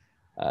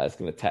 Is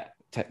going to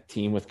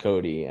team with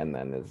Cody, and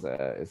then is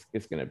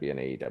going to be an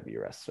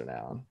AEW wrestler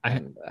now.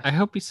 I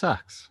hope he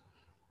sucks.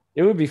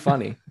 It would be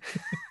funny.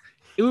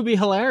 It would be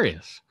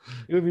hilarious.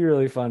 It would be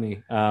really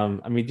funny.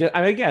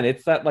 Again,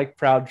 it's that like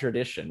proud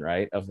tradition,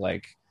 right? Of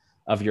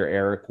your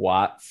Eric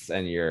Watts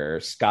and your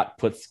Scott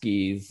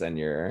Putskis and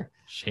your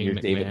Shane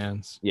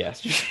McMahon's.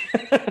 Yes.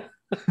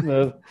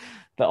 the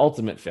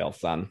ultimate fail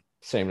son,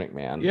 Shane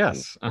McMahon.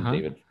 Yes.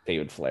 And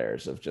David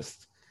Flair's of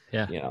just,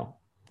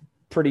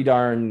 pretty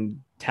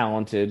darn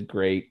talented,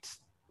 great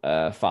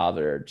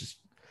father, just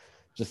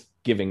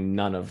giving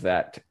none of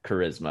that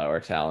charisma or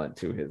talent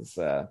to his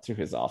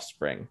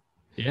offspring.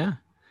 Yeah.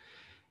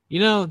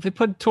 They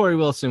put Tori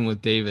Wilson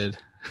with David,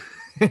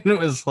 and it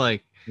was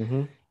like,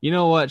 you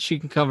know what? She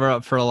can cover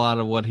up for a lot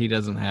of what he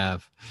doesn't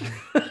have.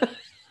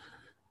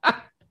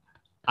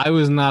 I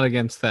was not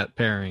against that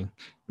pairing.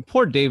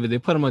 Poor David, they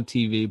put him on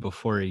TV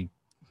before he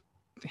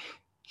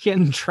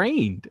getting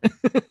trained.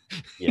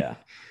 Yeah.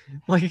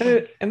 Like,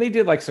 and they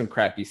did like some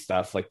crappy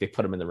stuff. Like they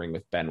put him in the ring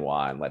with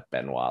Benoit and let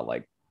Benoit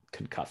like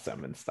concuss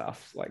him and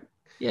stuff. Like,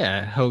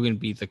 yeah, Hogan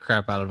beat the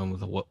crap out of him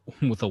with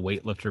a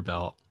weightlifter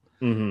belt.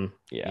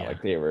 Yeah,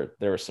 like there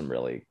were some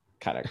really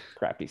kind of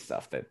crappy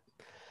stuff that,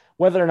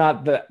 whether or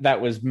not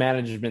that was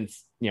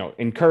management's,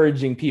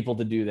 encouraging people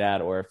to do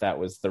that, or if that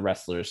was the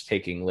wrestlers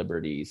taking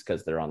liberties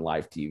because they're on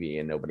live TV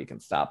and nobody can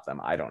stop them,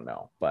 I don't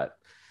know. But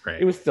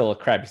It was still a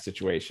crappy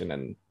situation,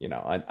 and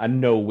a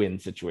no-win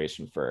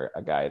situation for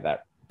a guy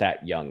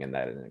that young and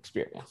that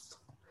inexperienced.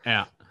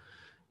 Yeah.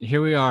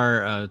 Here we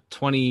are,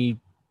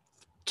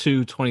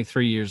 22,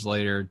 23 years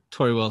later.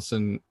 Tori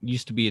Wilson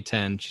used to be a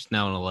 10. She's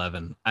now an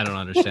 11. I don't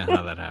understand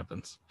how that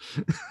happens.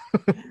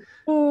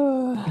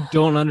 I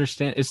don't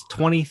understand. It's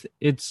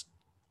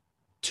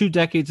 2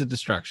 decades of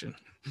destruction.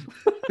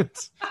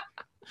 It's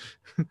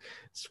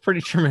pretty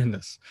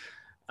tremendous.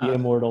 The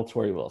immortal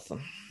Tori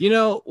Wilson.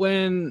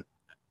 When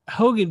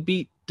Hogan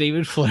beat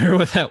David Flair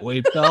with that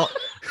weight belt,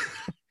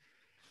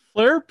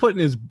 Flair put in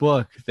his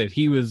book that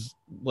he was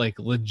like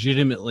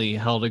legitimately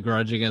held a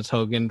grudge against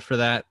Hogan for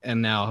that,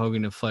 and now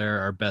Hogan and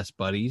Flair are best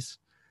buddies.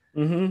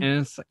 And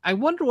it's like, I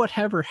wonder what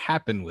ever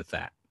happened with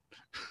that.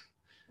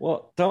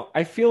 Well,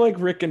 I feel like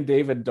Rick and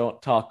David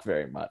don't talk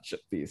very much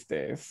these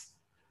days.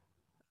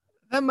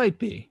 That might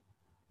be.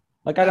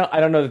 Like I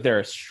don't know that they're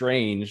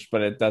estranged,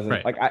 but it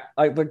doesn't like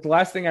the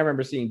last thing I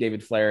remember seeing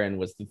David Flair in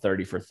was the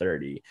 30 for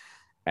 30,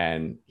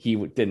 and he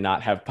did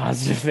not have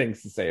positive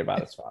things to say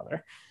about his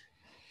father.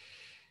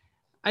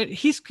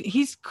 He's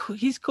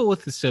cool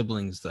with the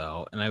siblings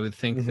though, and I would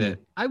think that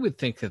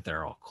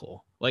they're all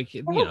cool. Like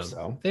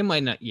so. They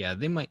might not. Yeah,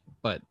 they might,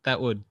 but that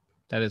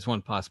is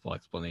one possible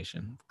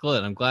explanation.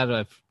 Good. I'm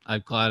glad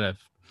I've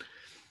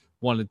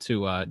wanted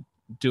to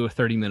do a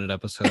 30-minute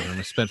episode, and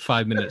I spent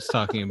 5 minutes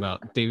talking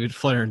about David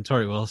Flair and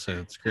Tori Wilson.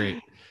 It's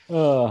great.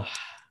 New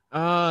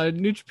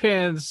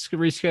Japan's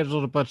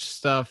rescheduled a bunch of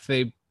stuff.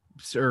 They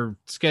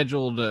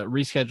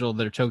rescheduled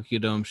their Tokyo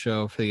Dome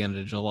show for the end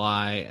of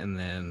July, and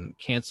then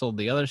canceled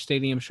the other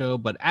stadium show,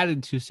 but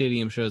added 2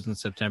 stadium shows in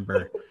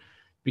September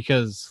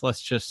because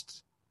let's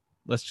just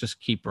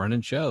keep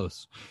running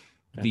shows.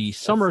 The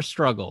summer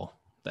struggle.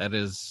 That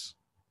is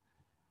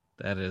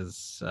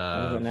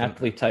an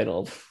aptly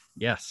titled.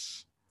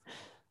 Yes.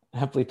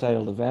 Aptly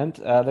titled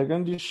event. They're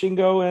going to do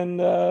Shingo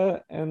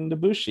and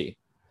Ibushi.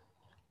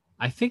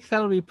 I think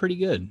that'll be pretty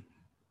good.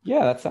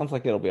 Yeah, that sounds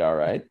like it'll be all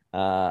right.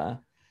 I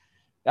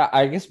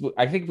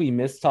think we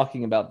missed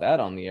talking about that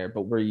on the air,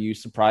 but were you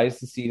surprised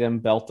to see them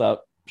belt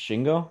up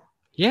Shingo?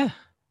 Yeah.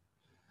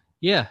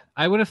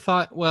 I would have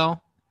thought.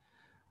 Well,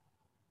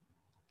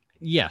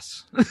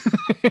 yes.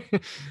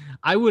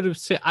 I would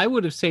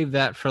have saved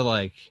that for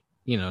like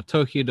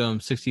Tokyo Dome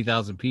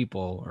 60,000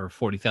 people or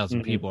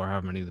 40,000 people or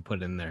however many they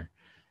put in there,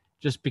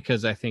 just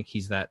because I think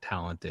he's that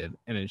talented,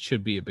 and it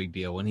should be a big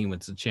deal when he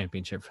wins the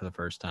championship for the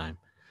first time.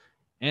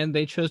 And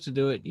they chose to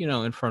do it,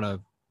 in front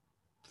of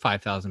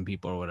 5,000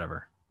 people or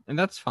whatever. And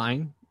that's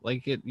fine.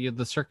 Like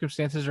the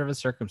circumstances are the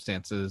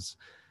circumstances.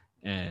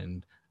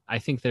 And I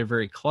think they're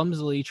very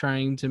clumsily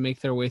trying to make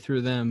their way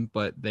through them,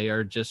 but they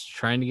are just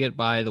trying to get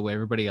by the way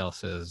everybody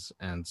else is.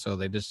 And so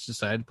they just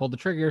decided to pull the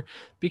trigger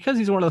because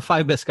he's one of the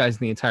 5 best guys in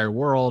the entire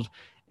world,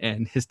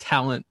 and his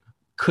talent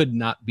could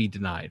not be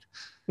denied.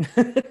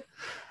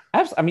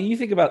 I mean, you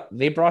think about,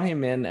 they brought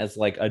him in as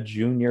like a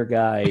junior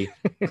guy,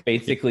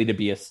 basically to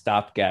be a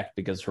stopgap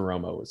because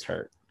Hiromu was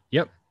hurt.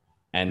 Yep.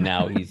 And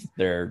now he's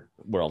their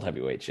world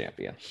heavyweight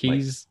champion.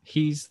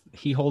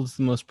 He holds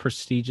the most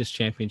prestigious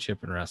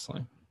championship in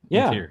wrestling.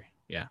 Yeah. In theory.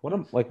 Yeah. What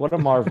a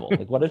marvel.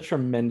 Like what a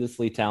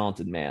tremendously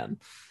talented man.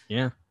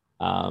 Yeah.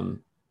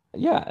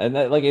 Yeah. And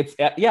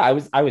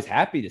I was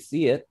happy to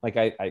see it. Like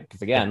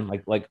because again,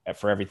 like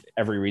for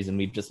every reason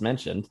we've just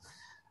mentioned.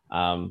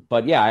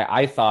 But yeah,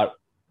 I thought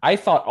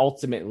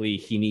ultimately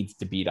he needs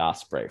to beat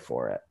Ospreay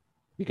for it,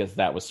 because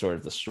that was sort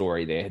of the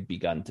story they had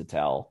begun to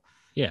tell.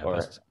 Yeah.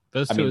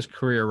 Those two as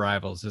career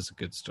rivals is a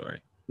good story.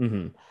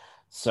 Mm-hmm.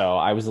 So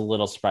I was a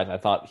little surprised. I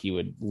thought he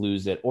would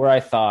lose it, or I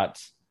thought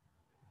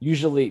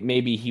usually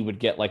maybe he would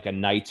get like a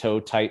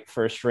Naito type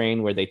first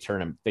reign where they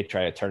try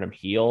to turn him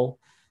heel,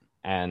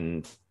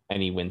 and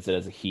he wins it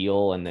as a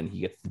heel, and then he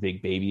gets the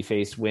big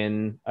babyface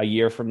win a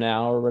year from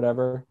now or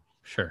whatever.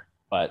 Sure.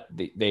 But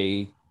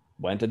they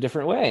went a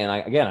different way, and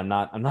I'm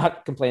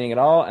not complaining at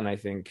all. And I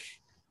think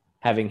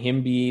having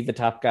him be the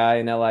top guy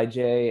in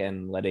LIJ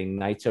and letting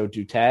Naito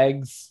do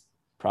tags,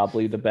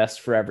 probably the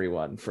best for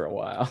everyone for a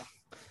while.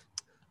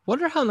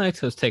 Wonder how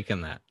Naito's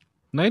taken that.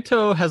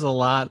 Naito has a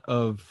lot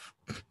of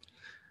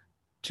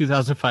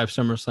 2005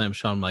 SummerSlam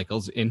Shawn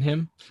Michaels in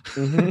him.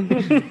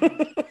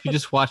 Mm-hmm. If you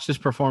just watch his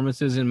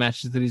performances in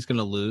matches that he's going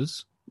to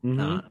lose,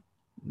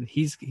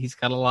 he's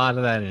got a lot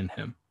of that in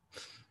him.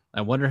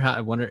 I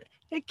wonder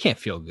it can't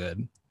feel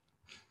good.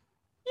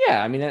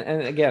 Yeah, I mean,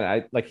 and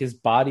again, his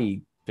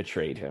body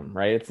betrayed him,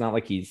 right? It's not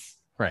like he's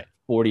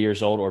 40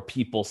 years old or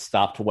people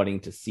stopped wanting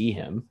to see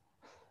him.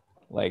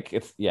 Like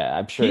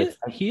I'm sure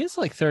he is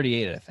like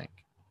 38, I think.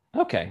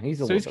 Okay,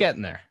 he's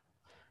getting there.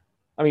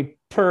 I mean,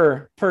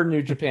 per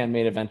New Japan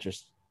main eventer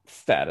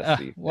status.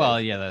 Well,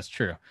 yeah, that's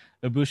true.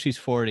 Ibushi's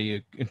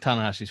 40,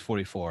 Tanahashi's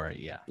 44.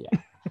 Yeah.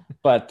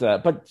 But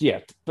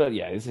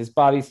his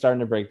body's starting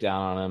to break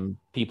down on him.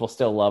 People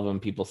still love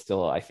him.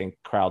 I think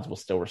crowds will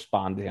still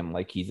respond to him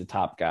like he's a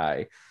top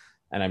guy.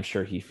 And I'm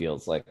sure he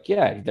feels like,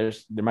 there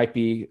might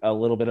be a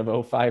little bit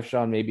of 05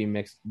 Sean, maybe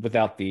mixed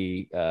without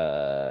the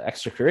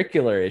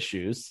extracurricular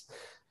issues.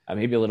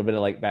 Maybe a little bit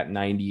of like that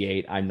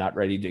 98. I'm not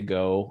ready to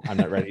go. I'm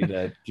not ready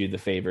to do the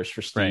favors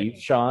for Steve,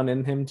 right. Sean,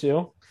 and him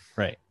too.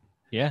 Right.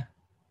 Yeah.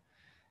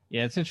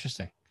 Yeah. It's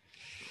interesting.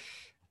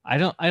 I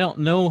don't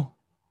know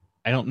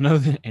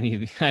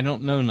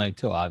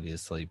Naito,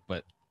 obviously,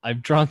 but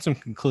I've drawn some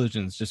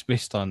conclusions just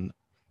based on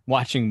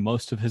watching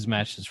most of his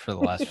matches for the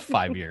last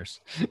 5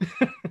 years.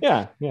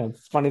 Yeah.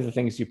 It's funny the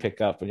things you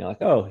pick up and you're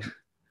like, oh,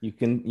 you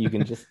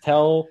can just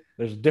tell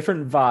there's a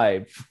different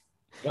vibe.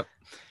 Yep.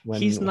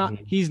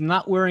 He's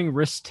not wearing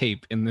wrist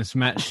tape in this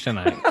match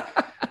tonight.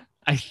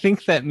 I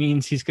think that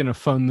means he's going to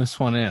phone this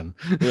one in.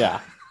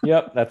 Yeah.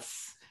 Yep. It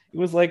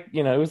was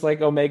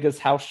like Omega's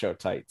house show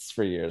tights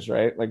for years,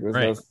 right? Like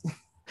those.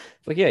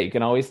 It's like, you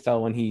can always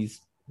tell when he's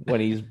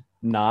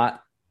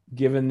not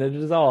giving it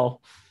his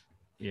all.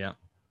 Yeah.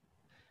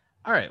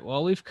 All right.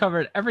 Well, we've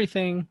covered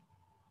everything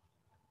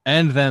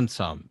and then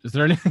some. Is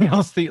there anything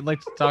else that you'd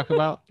like to talk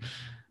about?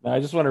 I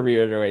just want to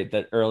reiterate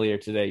that earlier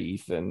today,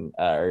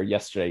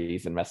 yesterday,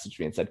 Ethan messaged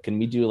me and said, can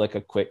we do like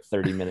a quick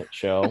 30-minute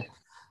show?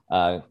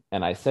 And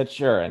I said,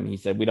 sure. And he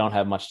said, we don't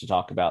have much to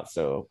talk about.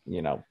 So,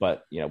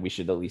 but we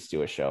should at least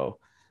do a show,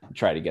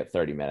 try to get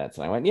 30 minutes.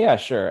 And I went, yeah,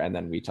 sure. And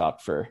then we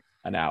talked for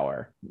an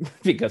hour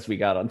because we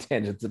got on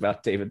tangents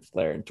about David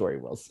Flair and Tori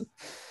Wilson.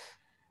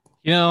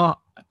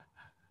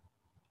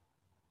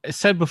 I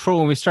said before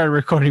when we started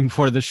recording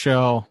before the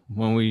show,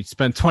 when we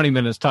spent 20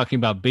 minutes talking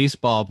about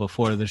baseball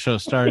before the show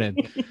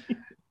started,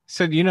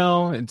 said,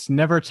 it's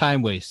never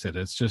time wasted.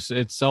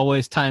 It's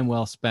always time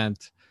well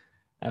spent.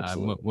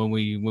 When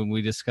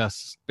we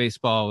discuss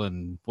baseball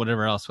and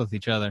whatever else with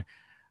each other.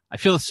 I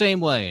feel the same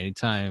way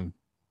anytime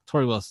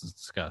Tori Wilson's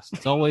discussed.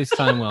 It's always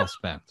time well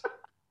spent.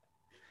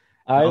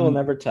 I will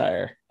never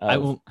tire.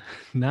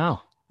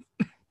 No.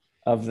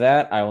 Of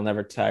that, I will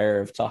never tire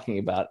of talking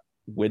about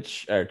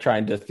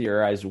trying to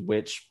theorize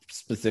which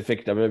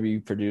specific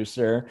WWE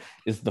producer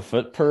is the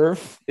foot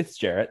perv. It's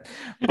Jarrett.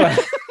 But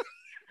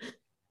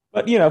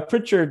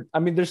Pritchard, I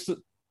mean, there's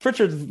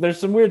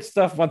some weird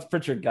stuff once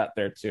Pritchard got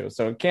there too.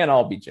 So it can't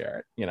all be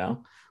Jarrett, Yeah.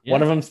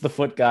 One of them's the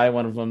foot guy,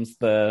 one of them's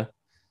the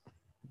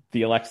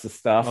Alexa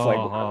stuff.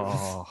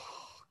 Oh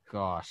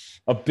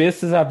gosh.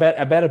 Abyss I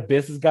bet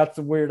Abyss has got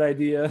some weird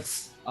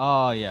ideas.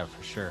 Oh yeah,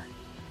 for sure.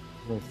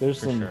 Look, there's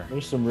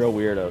some real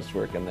weirdos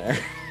working there.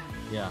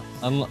 Yeah,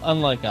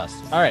 unlike us.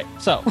 All right,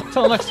 so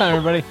until next time,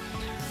 everybody.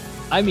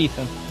 I'm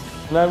Ethan.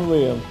 And I'm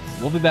Liam.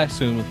 We'll be back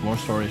soon with more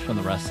stories from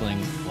the wrestling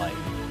life.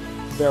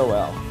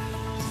 Farewell.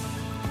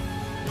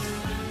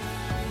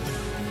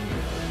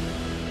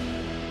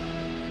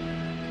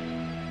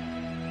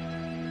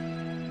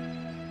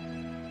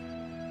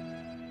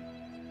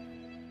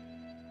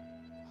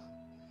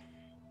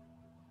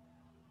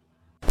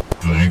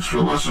 Thanks for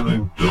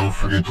listening. Don't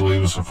forget to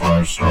leave us a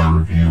 5-star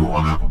review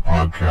on Apple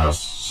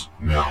Podcasts.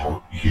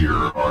 Now, here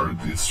are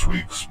this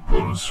week's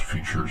bonus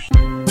features.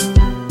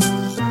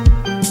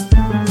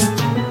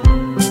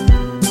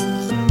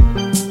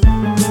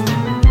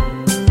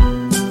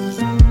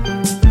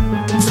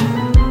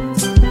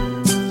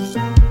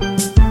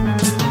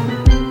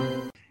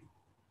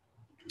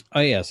 Oh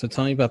yeah, so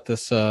tell me about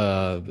this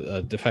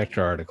Defector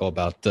article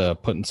about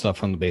putting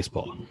stuff on the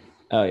baseball.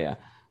 Oh yeah.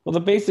 Well, the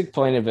basic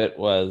point of it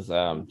was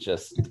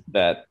just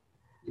that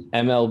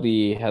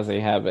MLB has a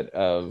habit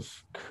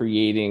of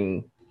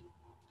creating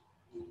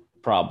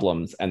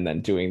problems and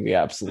then doing the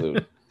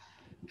absolute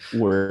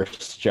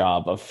worst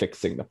job of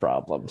fixing the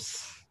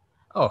problems.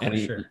 Oh, for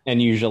sure.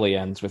 And usually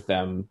ends with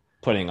them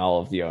putting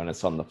all of the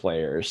onus on the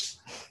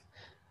players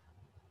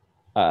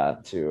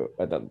or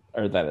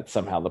that it's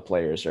somehow the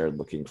players are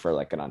looking for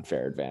like an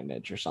unfair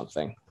advantage or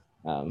something.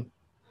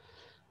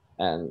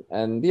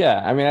 And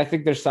yeah, I mean, I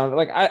think there's some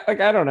I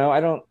don't know.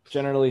 I don't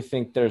generally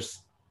think there's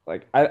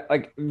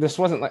this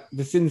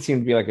didn't seem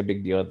to be like a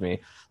big deal with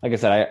me. Like I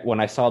said, when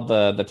I saw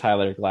the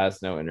Tyler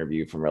Glasnow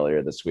interview from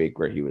earlier this week,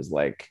 where he was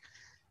like,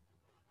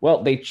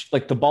 well,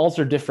 the balls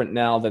are different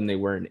now than they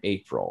were in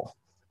April.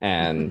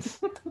 And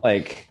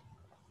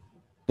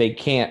they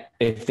can't,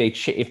 if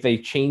they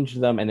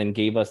changed them and then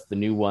gave us the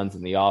new ones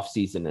in the off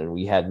season and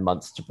we had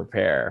months to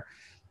prepare,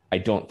 I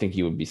don't think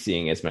you would be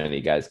seeing as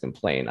many guys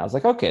complain. I was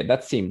like, okay,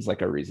 that seems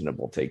like a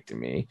reasonable take to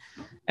me.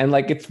 And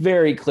it's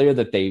very clear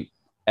that they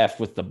F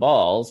with the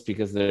balls,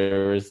 because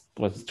there was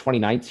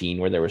 2019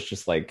 where there was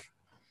just there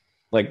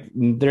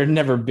had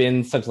never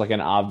been such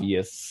an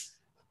obvious,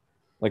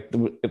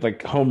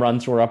 home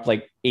runs were up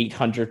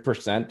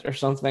 800% or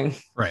something.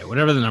 Right.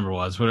 Whatever the number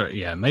was.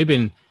 Yeah. It may have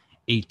been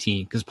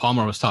 18 because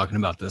Palmer was talking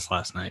about this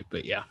last night,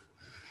 but yeah.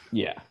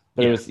 Yeah.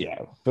 But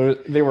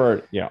but they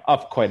were,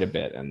 up quite a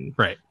bit. And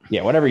right.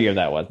 Yeah. Whatever year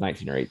that was,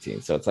 19 or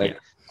 18. So it's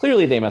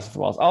clearly they mess with the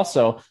balls.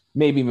 Also,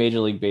 maybe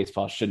Major League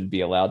Baseball shouldn't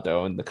be allowed to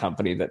own the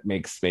company that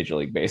makes Major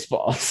League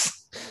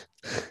Baseballs.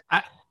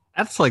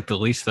 That's like the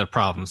least of the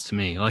problems to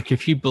me. Like,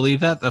 if you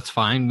believe that, that's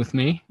fine with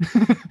me.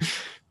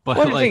 But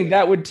I think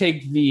that would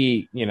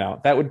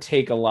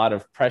take a lot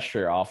of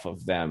pressure off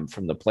of them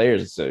from the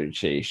Players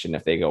Association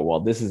if they go, well,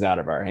 this is out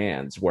of our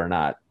hands. We're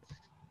not,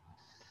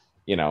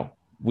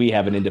 we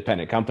have an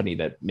independent company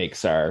that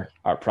makes our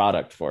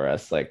product for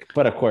us.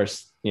 But of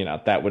course,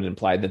 that would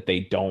imply that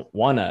they don't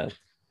want to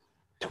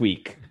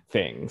tweak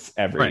things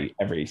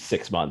every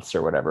 6 months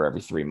or whatever, every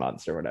 3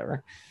 months or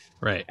whatever.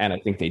 Right. And I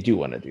think they do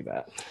want to do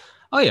that.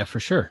 Oh yeah, for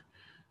sure.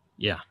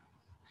 Yeah.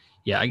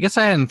 I guess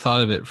I hadn't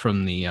thought of it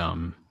from the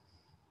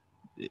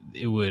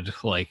it would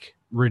like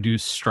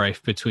reduce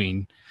strife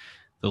between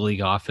the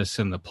league office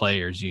and the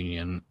players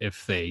union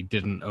if they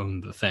didn't own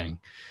the thing.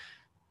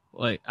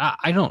 Like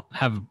I don't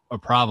have a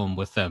problem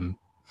with them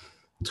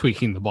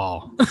tweaking the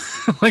ball.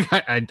 Like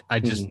I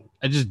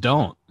just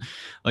don't.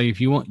 Like,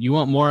 if you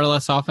want more or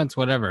less offense,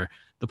 whatever.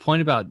 The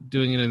point about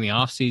doing it in the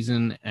off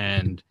season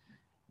and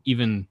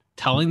even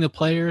telling the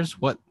players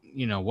what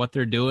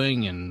they're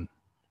doing and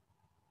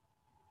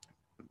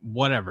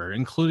whatever,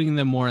 including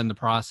them more in the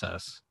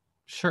process.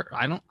 Sure,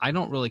 I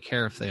don't really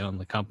care if they own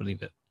the company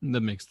that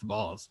makes the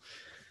balls.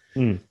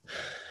 I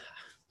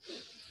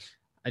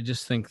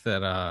just think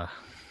that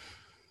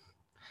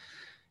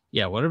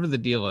whatever the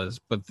deal is,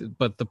 but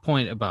the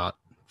point about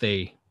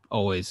they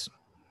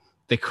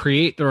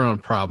create their own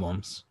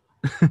problems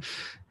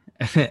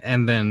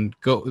and then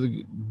go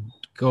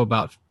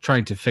about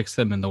trying to fix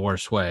them in the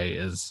worst way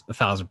is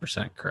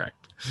 1,000%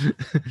 correct.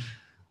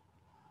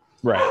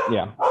 Right.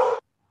 Yeah.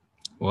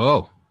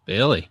 Whoa,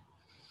 Bailey.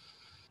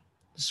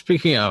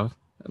 Speaking of,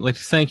 I'd like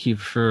to thank you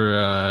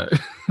for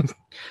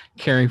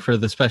caring for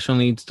the special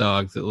needs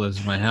dog that lives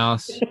in my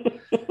house.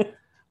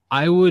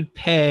 I would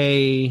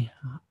pay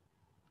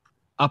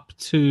up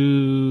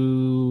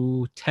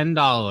to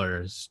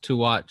 $10 to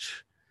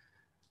watch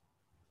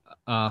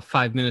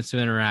 5 minutes of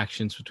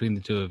interactions between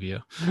the two of you.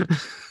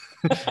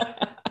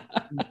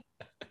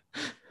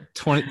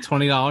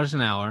 $20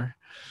 an hour.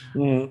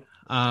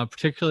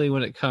 Particularly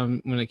when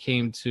it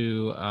came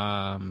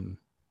to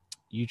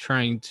you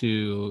trying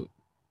to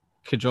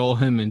cajole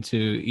him into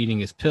eating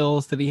his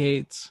pills that he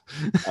hates.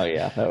 Oh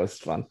yeah, that was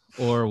fun.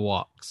 Or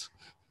walks.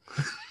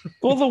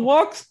 Well, the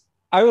walks,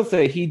 I will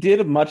say he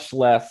did much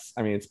less.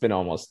 I mean, it's been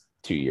almost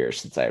 2 years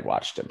since I had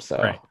watched him.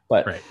 So,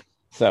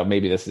 so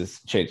maybe this has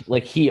changed.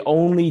 Like, he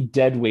only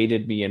dead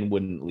weighted me and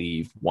wouldn't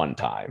leave one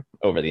time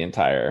over the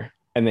entire,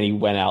 and then he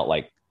went out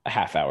like a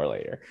half hour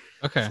later.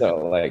 Okay.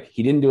 So like,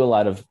 he didn't do a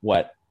lot of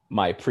what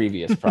my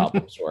previous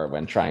problems were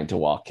when trying to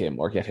walk him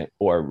or get him,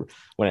 or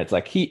when it's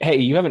like, hey,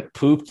 you haven't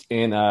pooped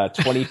in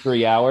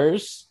 23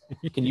 hours.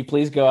 Can you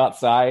please go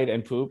outside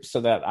and poop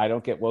so that I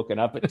don't get woken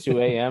up at 2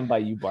 a.m. by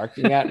you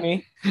barking at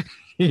me?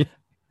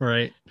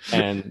 Right.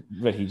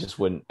 But he just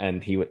wouldn't,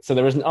 and he would. So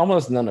there was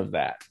almost none of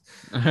that,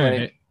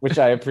 right. Which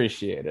I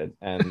appreciated.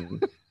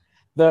 And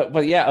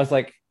but yeah, I was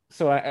like,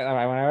 so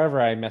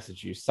whenever I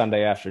messaged you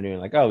Sunday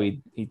afternoon, like, oh,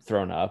 he'd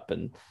thrown up,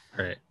 and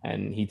right,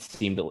 and he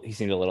seemed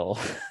a little.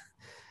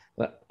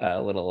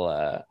 A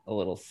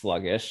little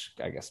sluggish,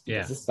 I guess,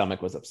 because his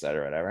stomach was upset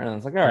or whatever. And I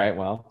was like, all right,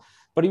 well,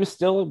 but he was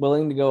still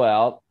willing to go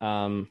out.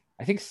 I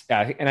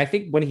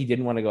think when he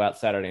didn't want to go out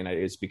Saturday night,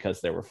 it was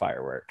because there were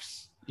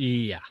fireworks.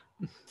 Yeah.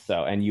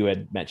 So, and you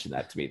had mentioned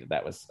that to me,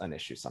 that was an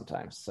issue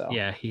sometimes. So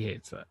yeah, he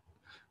hates that.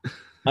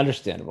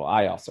 Understandable.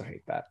 I also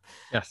hate that.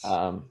 Yes.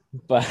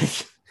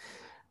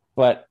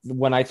 But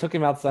when I took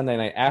him out Sunday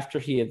night after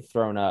he had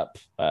thrown up,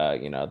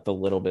 the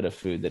little bit of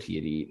food that he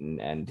had eaten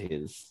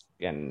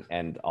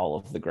and all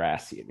of the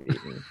grass he had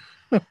eaten,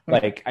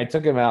 like, I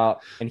took him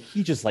out and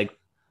he just like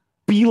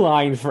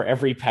beeline for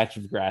every patch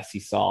of grass he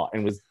saw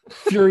and was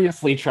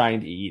furiously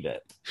trying to eat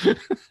it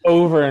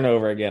over and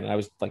over again. And I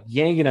was like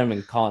yanking him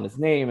and calling his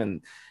name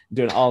and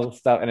doing all this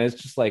stuff. And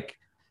it's just like,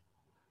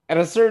 at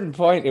a certain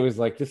point, it was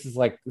like, this is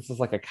like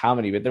a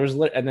comedy, but there was,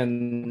 and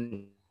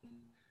then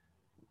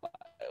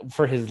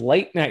for his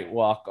late night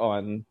walk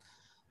on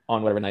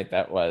whatever night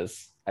that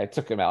was, I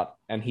took him out,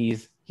 and he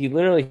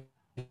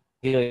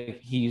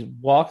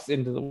walks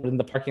in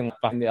the parking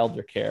lot behind the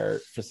elder care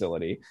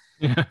facility,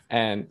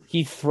 and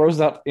he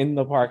throws up in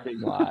the parking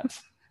lot,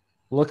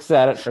 looks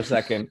at it for a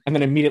second, and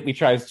then immediately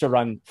tries to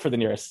run for the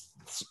nearest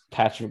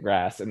patch of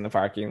grass in the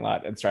parking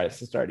lot and tries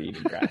to start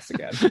eating grass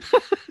again.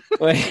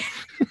 Like,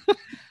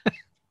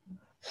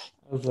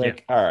 I was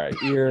like, all right,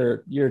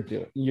 you're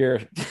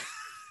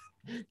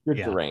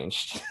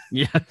deranged.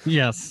 Yeah.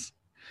 Yes.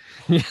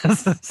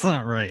 Yes, that's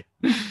not right.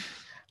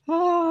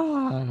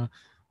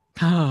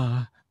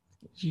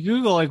 You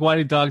Google, like, why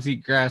do dogs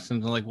eat grass?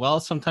 And they're like,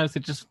 well, sometimes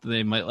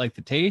they might like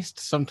the taste.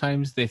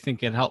 Sometimes they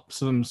think it helps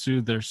them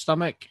soothe their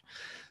stomach.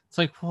 It's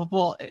like,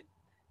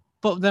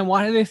 but then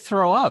why do they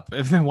throw up?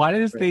 And then why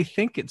do they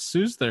think it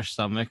soothes their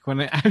stomach when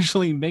it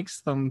actually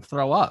makes them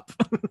throw up?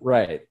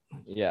 Right.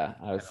 Yeah.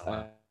 I was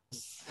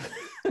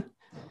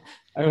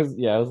a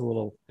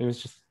little, it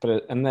was just,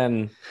 and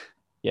then,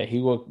 yeah,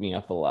 he woke me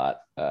up a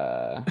lot.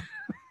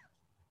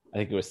 I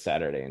think it was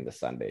Saturday into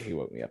Sunday. He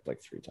woke me up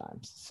like 3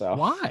 times. So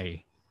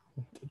why?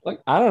 Like,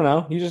 I don't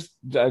know. He just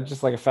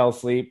like I fell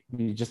asleep.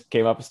 He just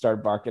came up and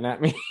started barking at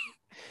me.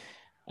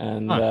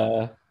 And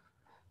so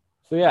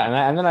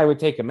yeah, and then I would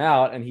take him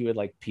out and he would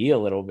like pee a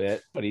little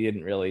bit, but he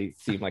didn't really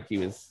seem like he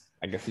was,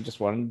 I guess he just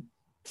wanted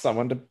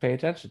someone to pay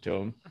attention to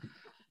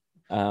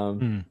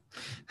him.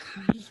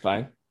 Which is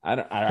fine. I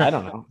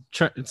don't know.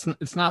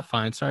 It's not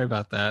fine. Sorry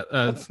about that.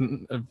 It's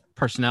a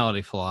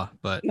personality flaw,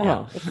 but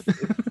no. Yeah.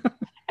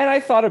 And I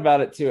thought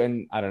about it too,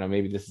 and I don't know,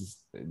 maybe this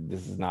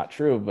is not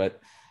true, but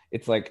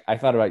it's like I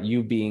thought about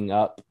you being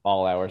up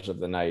all hours of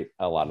the night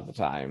a lot of the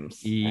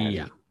times.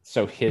 Yeah.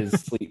 So his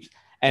sleep,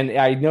 and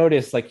I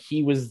noticed like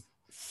he was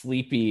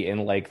sleepy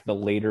in like the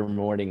later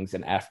mornings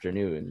and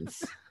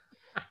afternoons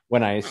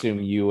when I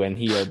assume you and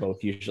he are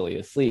both usually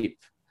asleep.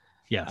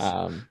 Yes.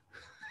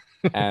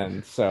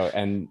 And so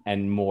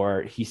and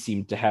more, he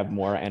seemed to have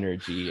more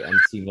energy and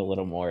seemed a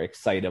little more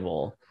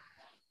excitable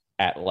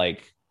at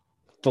like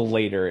the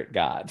later it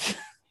got.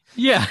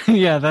 Yeah,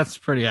 that's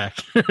pretty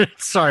accurate.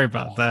 Sorry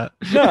about that.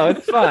 No,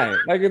 it's fine.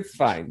 Like, it's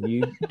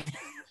fine.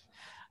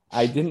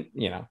 I didn't,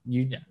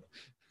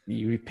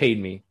 you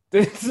paid me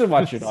to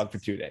watch your dog for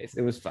 2 days.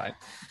 It was fine.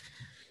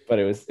 But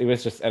it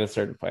was just at a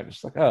certain point, it's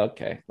just like, oh,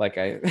 okay. Like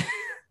I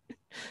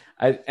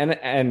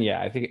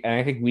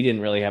think we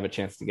didn't really have a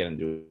chance to get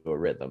into a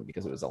rhythm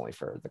because it was only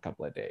for the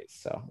couple of days.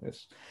 So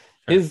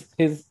his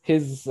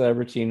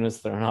routine was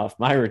thrown off.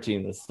 My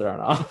routine was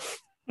thrown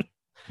off.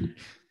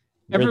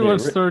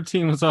 Everyone's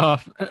routine was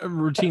off.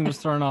 Routine was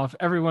thrown off.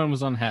 Everyone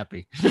was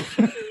unhappy.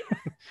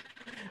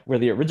 We're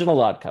the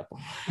original odd couple.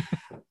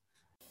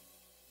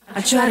 I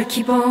try to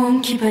keep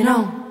on keeping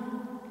on.